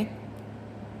 Okay?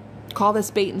 Call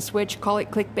this bait and switch, call it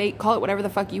clickbait, call it whatever the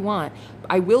fuck you want.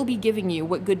 I will be giving you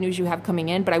what good news you have coming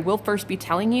in, but I will first be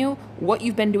telling you what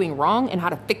you've been doing wrong and how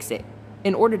to fix it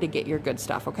in order to get your good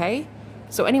stuff, okay?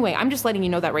 So anyway, I'm just letting you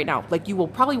know that right now. Like you will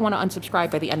probably want to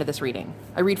unsubscribe by the end of this reading.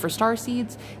 I read for star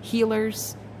seeds,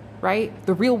 healers, right?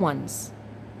 The real ones,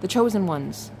 the chosen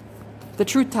ones, the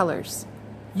truth tellers.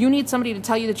 You need somebody to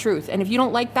tell you the truth. And if you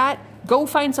don't like that, go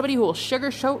find somebody who will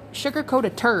sugarcoat a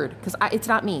turd, because it's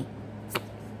not me.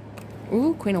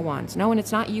 Ooh, Queen of Wands. No, and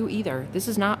it's not you either. This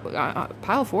is not,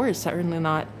 Pile 4 is certainly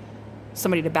not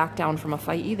somebody to back down from a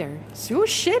fight either. So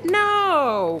shit,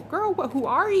 no! Girl, who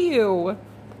are you?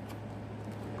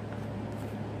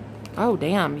 Oh,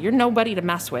 damn. You're nobody to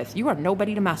mess with. You are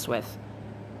nobody to mess with.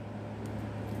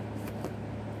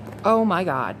 Oh my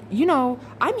God. You know,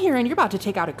 I'm hearing you're about to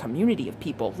take out a community of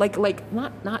people. Like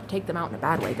not take them out in a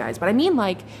bad way, guys, but I mean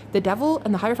like the devil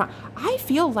and the Hierophant. I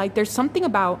feel like there's something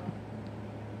about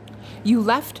You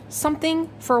left something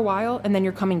for a while and then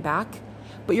you're coming back,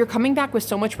 but you're coming back with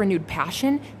so much renewed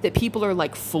passion that people are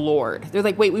like floored. They're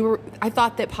like, wait, I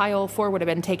thought that pile 4 would have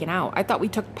been taken out. I thought we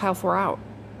took pile 4 out.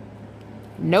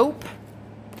 Nope.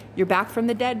 You're back from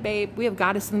the dead, babe. We have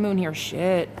goddess of the moon here.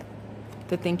 Shit.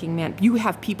 The thinking man. You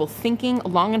have people thinking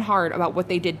long and hard about what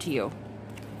they did to you.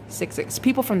 6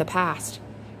 people from the past.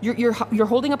 You're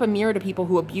holding up a mirror to people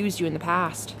who abused you in the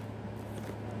past.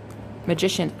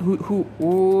 Magician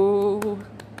ooh.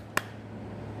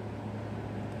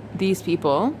 These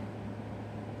people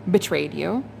betrayed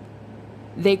you.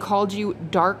 They called you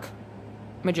dark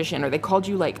magician, or they called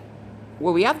you like,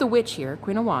 well, we have the witch here,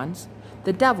 Queen of Wands,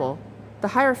 the devil, the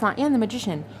Hierophant, and the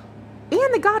magician,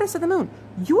 and the goddess of the moon.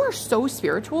 You are so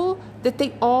spiritual that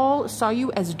they all saw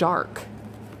you as dark.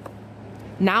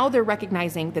 Now they're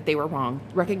recognizing that they were wrong.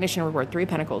 Recognition, reward, 3 of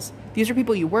Pentacles. These are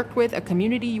people you worked with, a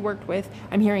community you worked with.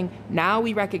 I'm hearing, now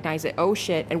we recognize it. Oh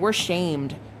shit, and we're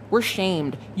shamed. We're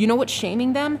shamed. You know what's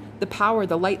shaming them? The power,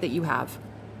 the light that you have.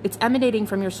 It's emanating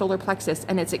from your solar plexus,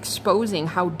 and it's exposing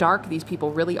how dark these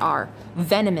people really are.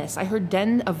 Venomous. I heard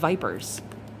den of vipers.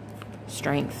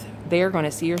 Strength. They are going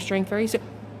to see your strength very soon.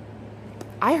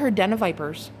 I heard den of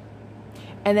vipers.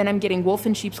 And then I'm getting wolf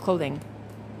in sheep's clothing.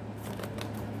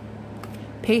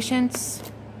 Patience,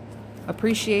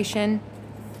 appreciation,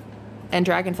 and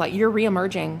dragonfly. You're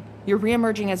re-emerging. You're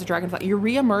re-emerging as a dragonfly. You're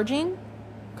re-emerging,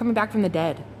 coming back from the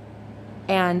dead.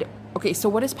 And, okay, so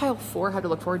what does pile 4 have to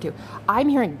look forward to? I'm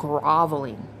hearing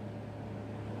groveling.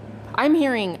 I'm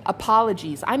hearing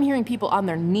apologies. I'm hearing people on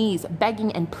their knees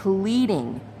begging and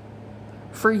pleading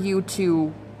for you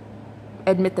to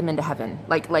admit them into heaven.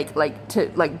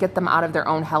 To get them out of their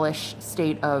own hellish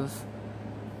state of,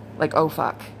 like, oh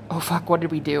fuck, what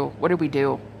did we do? What did we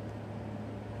do?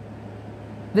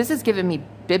 This is giving me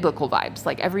biblical vibes,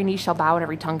 like every knee shall bow and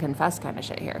every tongue confess kind of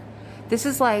shit here. This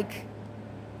is like,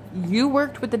 you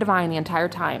worked with the divine the entire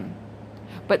time,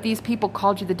 but these people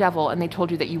called you the devil and they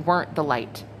told you that you weren't the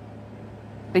light.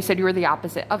 They said you were the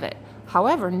opposite of it.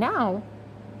 However, now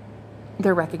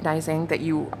they're recognizing that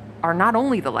you are not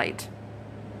only the light,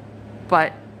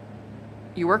 but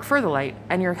you work for the light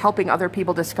and you're helping other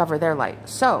people discover their light.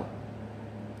 So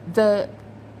the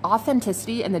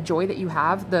authenticity and the joy that you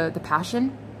have, the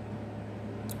passion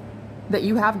that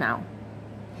you have now,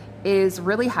 is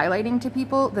really highlighting to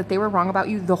people that they were wrong about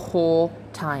you the whole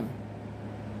time.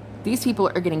 These people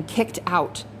are getting kicked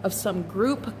out of some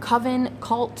group, coven,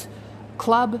 cult,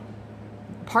 club,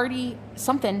 party,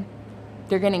 something.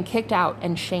 They're getting kicked out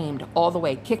and shamed all the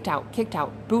way. Kicked out,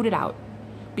 booted out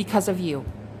because of you.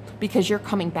 Because you're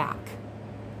coming back.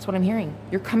 That's what I'm hearing.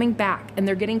 You're coming back, and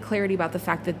they're getting clarity about the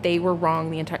fact that they were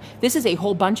wrong the entire... This is a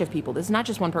whole bunch of people. This is not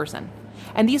just one person.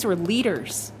 And these were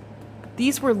leaders.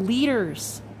 These were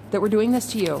leaders that were doing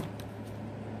this to you.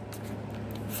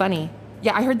 Funny.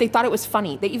 Yeah, I heard they thought it was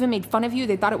funny. They even made fun of you.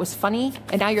 They thought it was funny.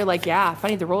 And now you're like, yeah,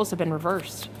 funny. The roles have been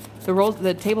reversed.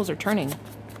 The tables are turning.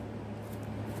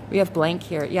 We have blank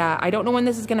here. Yeah, I don't know when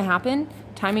this is going to happen.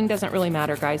 Timing doesn't really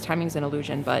matter, guys. Timing's an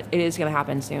illusion, but it is going to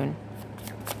happen soon.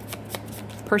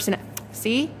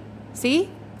 See?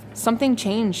 Something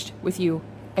changed with you,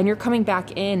 and you're coming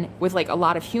back in with like a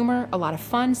lot of humor, a lot of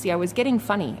fun. See, I was getting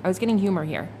funny. I was getting humor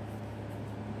here.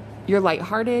 You're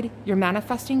lighthearted. You're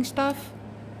manifesting stuff.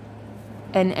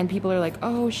 And people are like,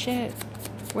 oh shit,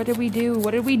 what did we do?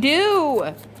 What did we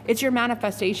do? It's your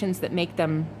manifestations that make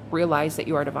them realize that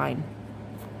you are divine.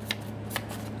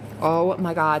 Oh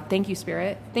my God. Thank you,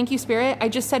 Spirit. Thank you, Spirit. I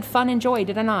just said fun and joy,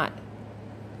 did I not?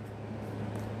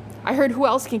 I heard, who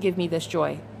else can give me this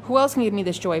joy? Who else can give me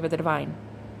this joy but the divine?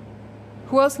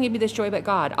 Who else can give me this joy but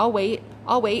God? I'll wait.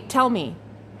 Tell me.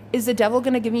 Is the devil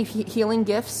going to give me healing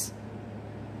gifts?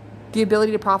 The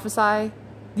ability to prophesy?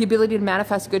 The ability to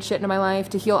manifest good shit into my life?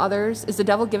 To heal others? Is the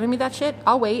devil giving me that shit?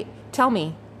 I'll wait. Tell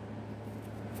me.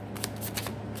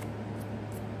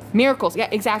 Miracles. Yeah,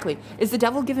 exactly. Is the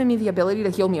devil giving me the ability to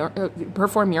heal,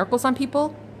 perform miracles on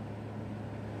people?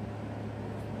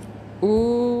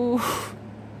 Ooh.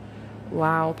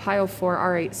 Wow. Pile 4.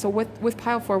 All right. So with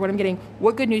pile 4, what I'm getting,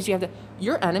 what good news do you have?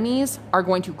 Your enemies are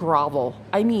going to grovel.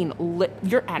 I mean,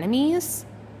 your enemies,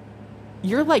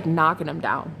 you're like knocking them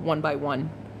down one by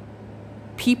one.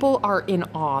 People are in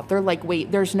awe. They're like,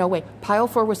 wait, there's no way. Pile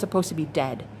 4 was supposed to be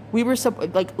dead. We were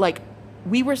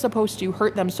we were supposed to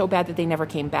hurt them so bad that they never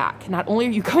came back. Not only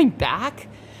are you coming back,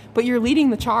 but you're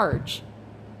leading the charge.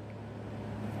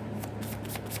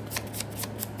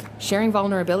 Sharing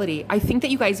vulnerability. I think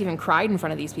that you guys even cried in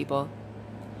front of these people.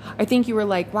 I think you were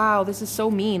like, wow, this is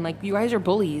so mean. Like, you guys are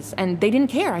bullies. And they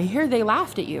didn't care. I hear they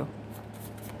laughed at you.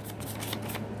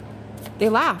 They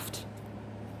laughed.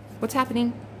 What's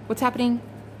happening? What's happening?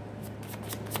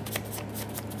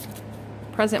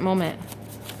 Present moment.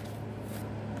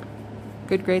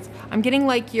 Good grades. I'm getting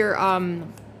like you're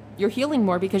healing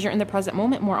more because you're in the present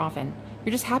moment more often.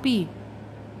 You're just happy.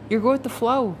 You're going with the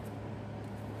flow.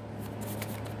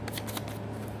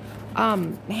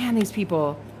 Man, these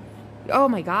people. Oh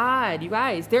my God, you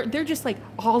guys. They're just like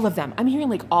all of them. I'm hearing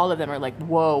like all of them are like,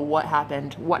 whoa, what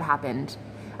happened? What happened?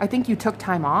 I think you took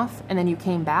time off and then you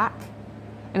came back.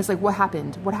 And it's like, what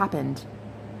happened? What happened?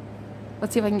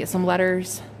 Let's see if I can get some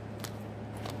letters.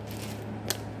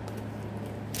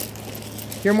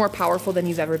 You're more powerful than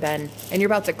you've ever been. And you're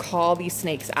about to call these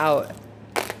snakes out.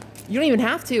 You don't even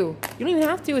have to. You don't even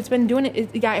have to. It's been doing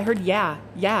it. Yeah, I heard yeah.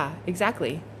 Yeah,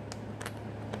 exactly.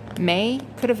 May.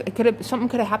 Something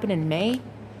could have happened in May.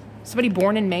 Somebody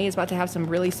born in May is about to have some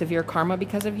really severe karma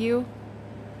because of you.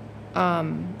 I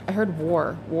heard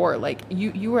war. Like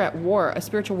you were at war, a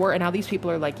spiritual war, and now these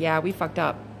people are like, yeah, we fucked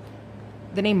up.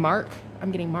 The name Mark.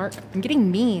 I'm getting Mark. I'm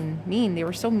getting mean. Mean. They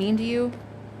were so mean to you.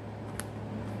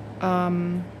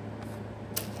 Somebody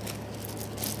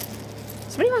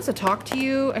wants to talk to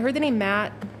you. I heard the name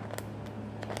Matt.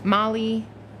 Molly.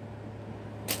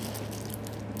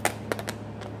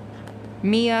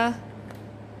 Mia.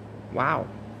 Wow.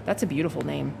 That's a beautiful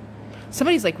name.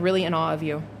 Somebody's like really in awe of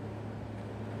you.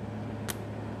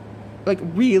 Like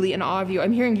really in awe of you.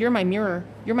 I'm hearing you're my mirror.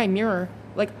 You're my mirror.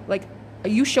 Like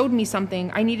you showed me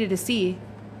something I needed to see.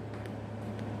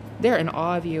 They're in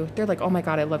awe of you. They're like, oh my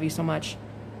God, I love you so much.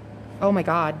 Oh my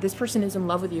God, this person is in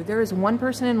love with you. There is one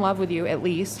person in love with you, at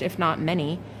least, if not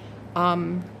many.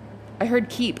 I heard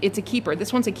keep. It's a keeper.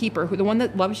 This one's a keeper. The one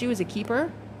that loves you is a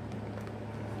keeper.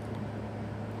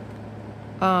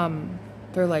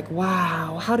 They're like,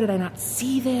 wow, how did I not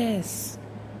see this?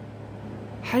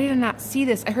 How did I not see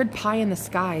this? I heard pie in the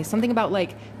sky. Something about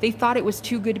like, they thought it was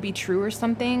too good to be true or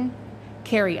something.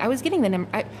 Carrie. I was getting the name,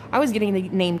 I was getting the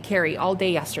name Carrie all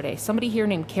day yesterday. Somebody here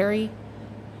named Carrie.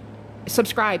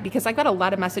 Subscribe, because I got a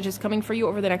lot of messages coming for you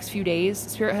over the next few days.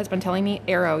 Spirit has been telling me,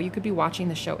 Arrow, you could be watching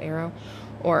the show Arrow,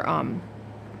 or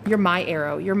you're my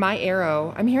arrow. You're my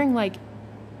arrow. I'm hearing like,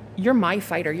 you're my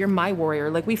fighter. You're my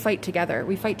warrior. Like we fight together.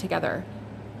 We fight together.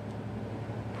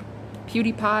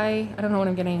 PewDiePie. I don't know what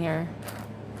I'm getting here.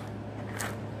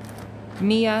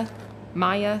 Mia,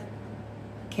 Maya,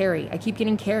 Carrie. I keep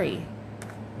getting Carrie.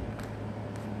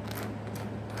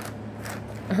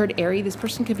 I heard Aries. This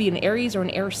person could be an Aries or an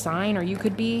air sign, or you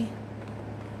could be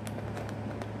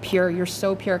pure. You're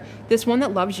so pure. This one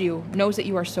that loves you knows that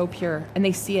you are so pure, and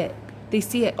they see it. They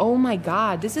see it. Oh my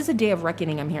God. This is a day of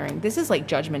reckoning, I'm hearing. This is like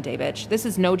Judgment Day, bitch. This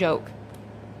is no joke.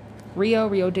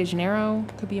 Rio de Janeiro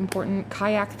could be important.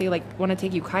 Kayak. They like want to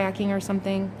take you kayaking or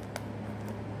something.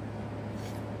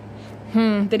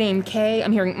 The name K.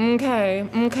 I'm hearing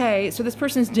okay. So this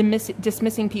person's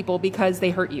dismissing people because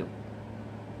they hurt you.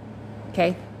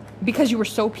 Okay? Because you were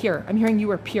so pure. I'm hearing you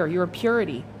were pure. You were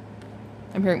purity.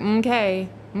 I'm hearing okay.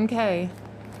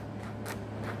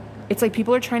 It's like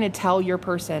people are trying to tell your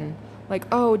person, like,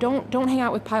 oh, don't hang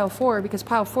out with pile 4 because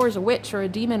pile 4 is a witch or a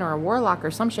demon or a warlock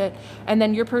or some shit. And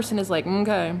then your person is like,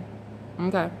 okay.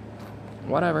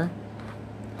 Whatever.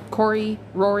 Corey,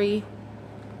 Rory,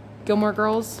 Gilmore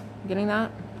Girls. Getting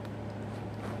that?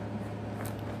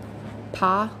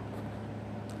 Past.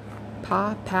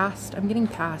 I'm getting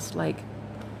past. Like,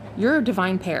 you're a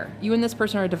divine pair. You and this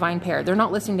person are a divine pair. They're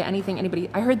not listening to anything anybody.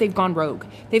 I heard they've gone rogue.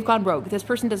 This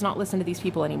person does not listen to these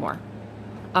people anymore.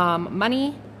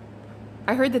 Money.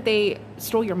 I heard that they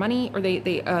stole your money, or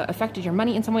they affected your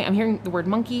money in some way. I'm hearing the word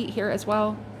monkey here as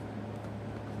well.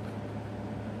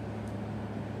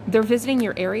 They're visiting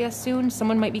your area soon.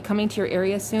 Someone might be coming to your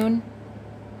area soon.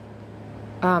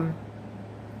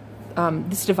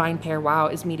 This divine pair, wow,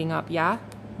 is meeting up. Yeah.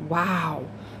 Wow,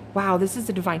 this is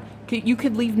a divine. You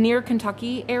could leave near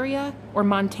Kentucky area or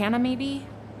Montana, maybe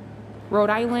Rhode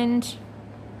Island,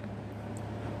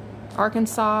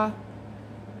 Arkansas.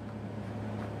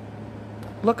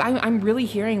 Look, I'm really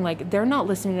hearing like they're not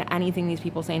listening to anything these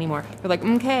people say anymore. They're like,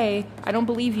 okay, I don't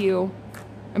believe you.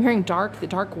 I'm hearing dark, the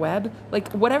dark web.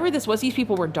 Like whatever this was, these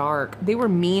people were dark. They were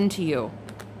mean to you.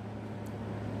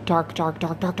 Dark.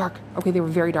 Okay, they were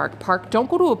very dark. Park. Don't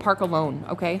go to a park alone,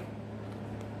 okay?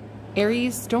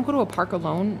 Aries, don't go to a park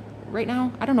alone right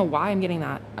now. I don't know why I'm getting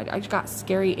that. I just got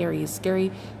scary Aries.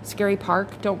 Scary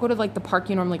park. Don't go to like the park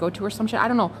you normally go to or some shit. I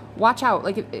don't know. Watch out.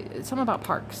 Like it's something about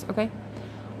parks, okay?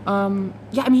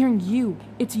 Yeah, I'm hearing you.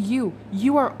 It's you.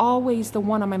 You are always the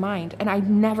one on my mind, and I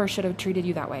never should have treated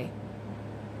you that way.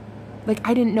 Like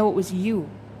I didn't know it was you.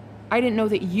 I didn't know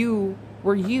that you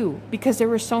were you, because there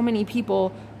were so many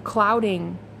people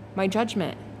clouding my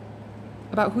judgment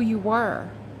about who you were.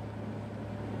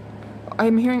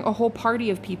 I'm hearing a whole party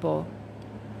of people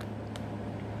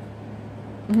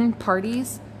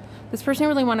Parties. This person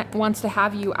really wants to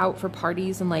have you out for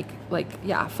parties and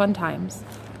yeah, fun times.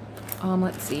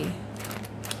 Let's see.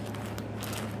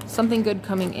 Something good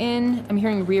coming in. I'm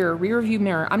hearing rear view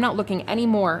mirror. I'm not looking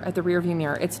anymore at the rear view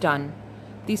mirror. It's done.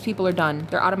 These people are done.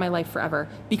 They're out of my life forever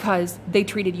because they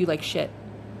treated you like shit.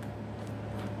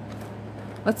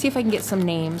 Let's see if I can get some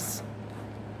names.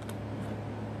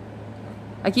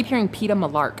 I keep hearing Peeta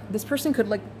Malark. This person could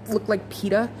look like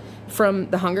Peeta from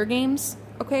the Hunger Games.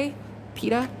 Okay,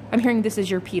 Peeta. I'm hearing this is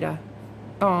your Peeta.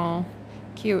 Oh,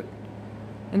 cute.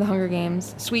 In the Hunger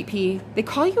Games. Sweet Pea. They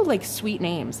call you like sweet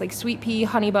names, like Sweet Pea,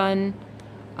 Honey Bun.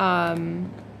 I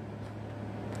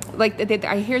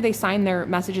hear they sign their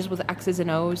messages with X's and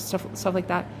O's, stuff like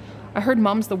that. I heard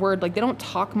mum's the word. Like, they don't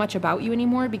talk much about you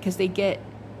anymore because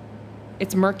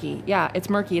it's murky. Yeah, it's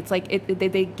murky. It's like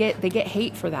they get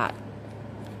hate for that.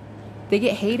 They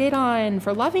get hated on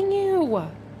for loving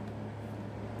you.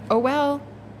 Oh well.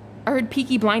 I heard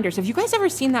Peaky Blinders. Have you guys ever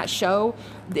seen that show?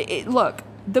 Look,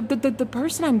 the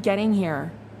person I'm getting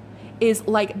here is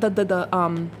like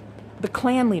the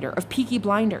clan leader of Peaky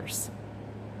Blinders.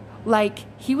 Like,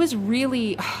 he was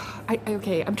really,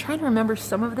 okay, I'm trying to remember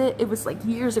some of it. It was like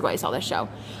years ago I saw this show.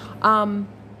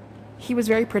 He was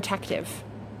very protective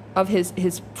of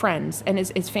his friends and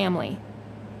his family.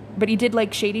 But he did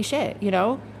like shady shit, you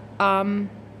know?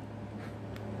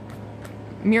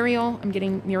 Muriel, I'm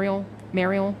getting Mariel.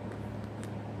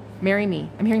 Marry me.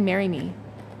 I'm hearing marry me.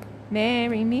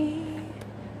 Marry me.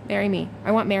 Marry me.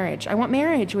 I want marriage. I want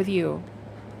marriage with you.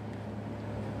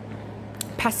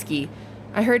 Pesky.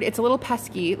 I heard it's a little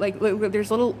pesky. Like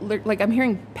there's little, like I'm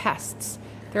hearing pests.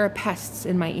 There are pests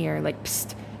in my ear. Like,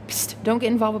 psst, psst, don't get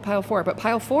involved with pile 4. But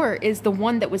pile 4 is the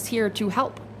one that was here to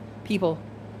help people.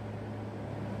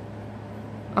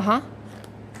 Uh-huh.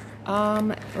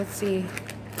 Let's see.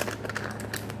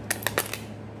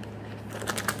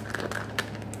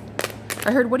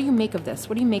 I heard, what do you make of this?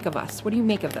 What do you make of us? What do you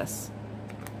make of this?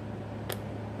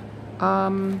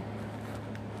 I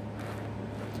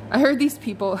heard these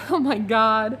people, oh my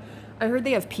God. I heard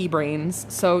they have pea brains.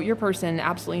 So your person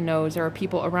absolutely knows there are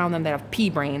people around them that have pea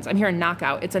brains. I'm hearing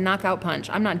knockout. It's a knockout punch.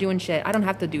 I'm not doing shit. I don't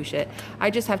have to do shit. I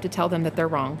just have to tell them that they're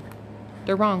wrong.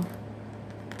 They're wrong.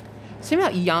 Something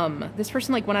about yum. This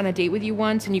person like went on a date with you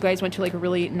once and you guys went to like a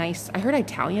really nice, I heard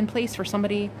Italian place for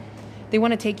somebody. They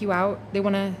want to take you out. They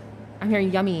want to, I'm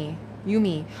hearing yummy,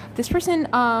 Yumi. This person,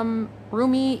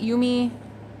 Rumi, Yumi.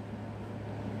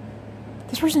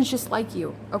 This person's just like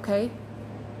you, okay?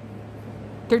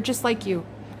 They're just like you.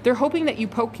 They're hoping that you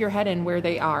poke your head in where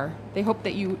they are. They hope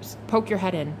that you poke your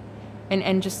head in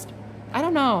and just, I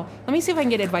don't know. Let me see if I can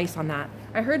get advice on that.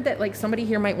 I heard that like somebody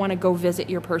here might want to go visit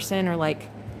your person or like,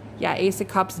 yeah, Ace of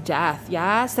Cups, death.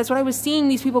 Yes, that's what I was seeing.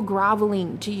 These people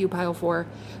groveling to you, pile 4.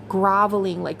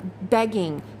 Groveling, like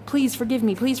begging. Please forgive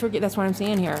me. Please forgive. That's what I'm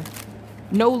saying here.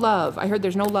 No love. I heard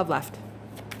there's no love left.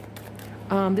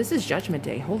 This is Judgment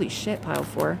Day. Holy shit, pile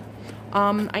 4.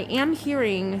 I am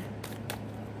hearing...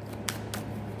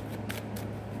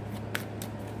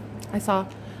 I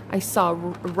saw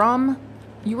rum.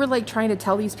 You were like trying to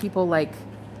tell these people like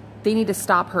they need to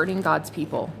stop hurting God's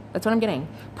people. That's what I'm getting.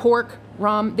 Pork,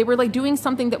 rum. They were like doing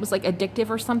something that was like addictive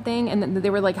or something. And then they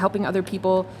were like helping other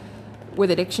people with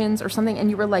addictions or something. And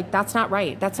you were like, that's not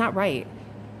right. That's not right.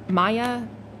 Mayank.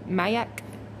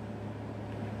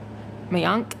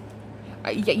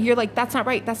 You're like, that's not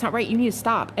right. That's not right. You need to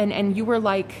stop. And you were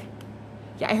like,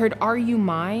 yeah, I heard, are you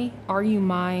my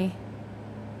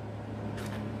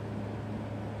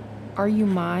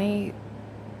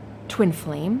twin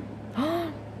flame?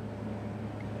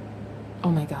 Oh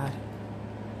my God.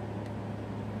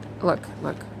 Look,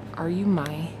 are you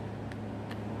my...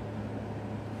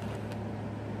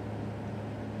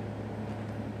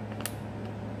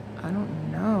 I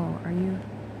don't know. Are you...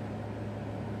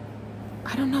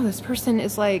 I don't know. This person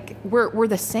is like, we're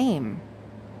the same.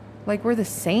 Like, we're the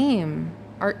same.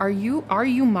 Are you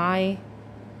my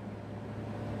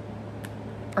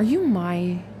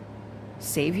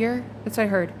savior? That's what I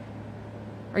heard.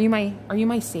 Are you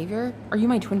my savior? Are you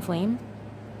my twin flame?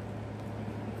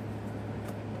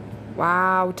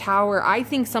 Wow, Tower. I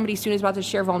think somebody soon is about to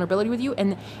share vulnerability with you,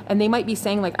 and they might be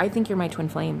saying like, I think you're my twin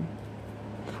flame.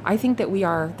 I think that we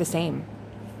are the same.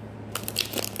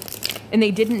 And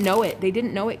they didn't know it. They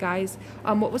didn't know it, guys.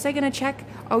 What was I gonna check?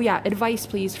 Oh yeah, advice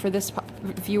please for this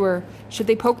viewer. Should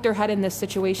they poke their head in this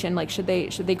situation? Like, should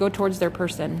they go towards their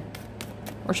person?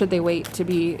 Or should they wait to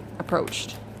be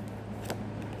approached?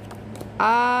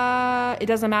 It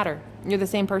doesn't matter. You're the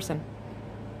same person.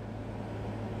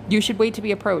 You should wait to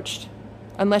be approached.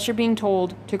 Unless you're being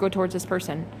told to go towards this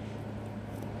person.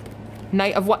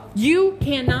 Knight of what? You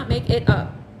cannot make it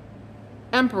up.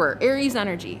 Emperor, Aries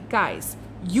energy. Guys,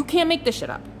 you can't make this shit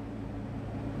up.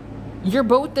 You're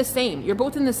both the same. You're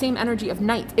both in the same energy of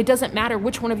night. It doesn't matter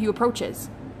which one of you approaches.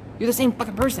 You're the same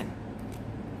fucking person.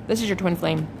 This is your twin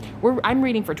flame. I'm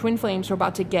reading for twin flames who are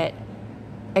about to get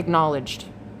acknowledged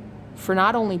for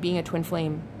not only being a twin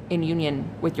flame in union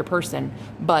with your person,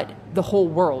 but the whole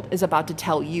world is about to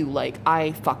tell you, like,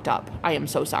 I fucked up. I am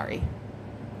so sorry.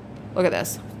 Look at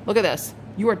this. Look at this.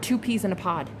 You are two peas in a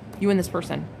pod, you and this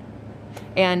person.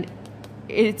 And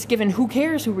it's given, who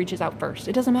cares who reaches out first?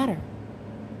 It doesn't matter.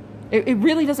 It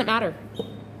really doesn't matter.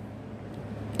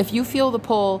 If you feel the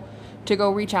pull to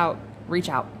go reach out, reach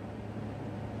out.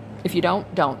 If you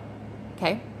don't, don't.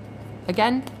 Okay?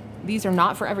 Again, these are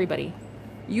not for everybody.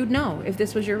 You'd know if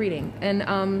this was your reading.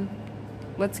 And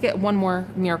let's get one more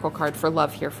miracle card for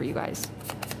love here for you guys.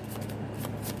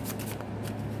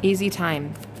 Easy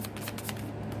time.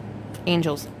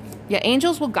 Angels. Yeah,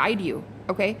 angels will guide you,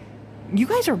 okay? You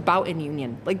guys are about in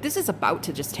union. Like, this is about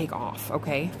to just take off,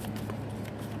 okay?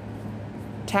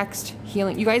 Text,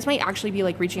 healing. You guys might actually be,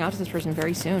 like, reaching out to this person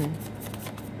very soon.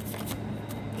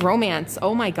 Romance.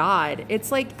 Oh, my God.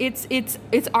 It's like, it's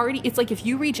already, it's like if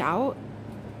you reach out,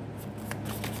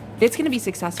 it's going to be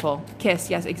successful. Kiss.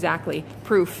 Yes, exactly.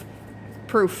 Proof.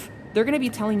 Proof. They're going to be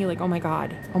telling you, like, oh, my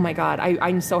God. Oh, my God.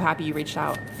 I'm so happy you reached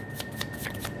out.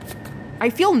 I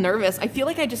feel nervous. I feel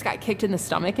like I just got kicked in the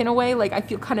stomach in a way. Like, I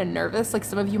feel kind of nervous. Like,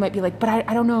 some of you might be like, but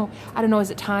I don't know. I don't know. Is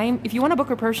it time? If you want to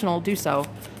book a personal, do so.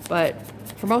 But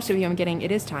for most of you, I'm getting,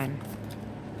 it is time.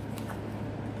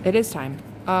 It is time.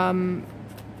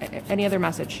 Any other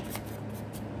message?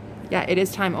 Yeah, it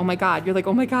is time. Oh my God. You're like,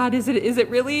 oh my God, is it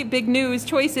really? Big news,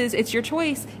 choices. It's your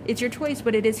choice. It's your choice,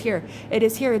 but it is here. It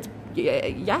is here. It's,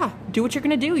 yeah, do what you're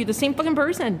going to do. You're the same fucking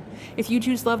person. If you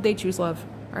choose love, they choose love.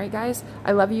 All right, guys,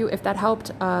 I love you. If that helped,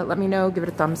 let me know. Give it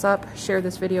a thumbs up. Share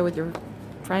this video with your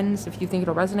friends if you think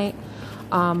it'll resonate.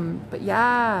 But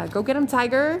yeah, go get them,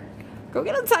 Tiger. Go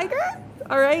get them, Tiger.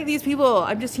 All right, these people,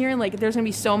 I'm just hearing, like, there's going to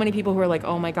be so many people who are like,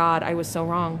 oh my God, I was so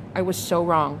wrong. I was so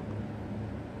wrong.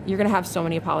 You're going to have so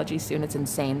many apologies soon. It's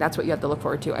insane. That's what you have to look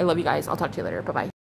forward to. I love you guys. I'll talk to you later. Bye-bye.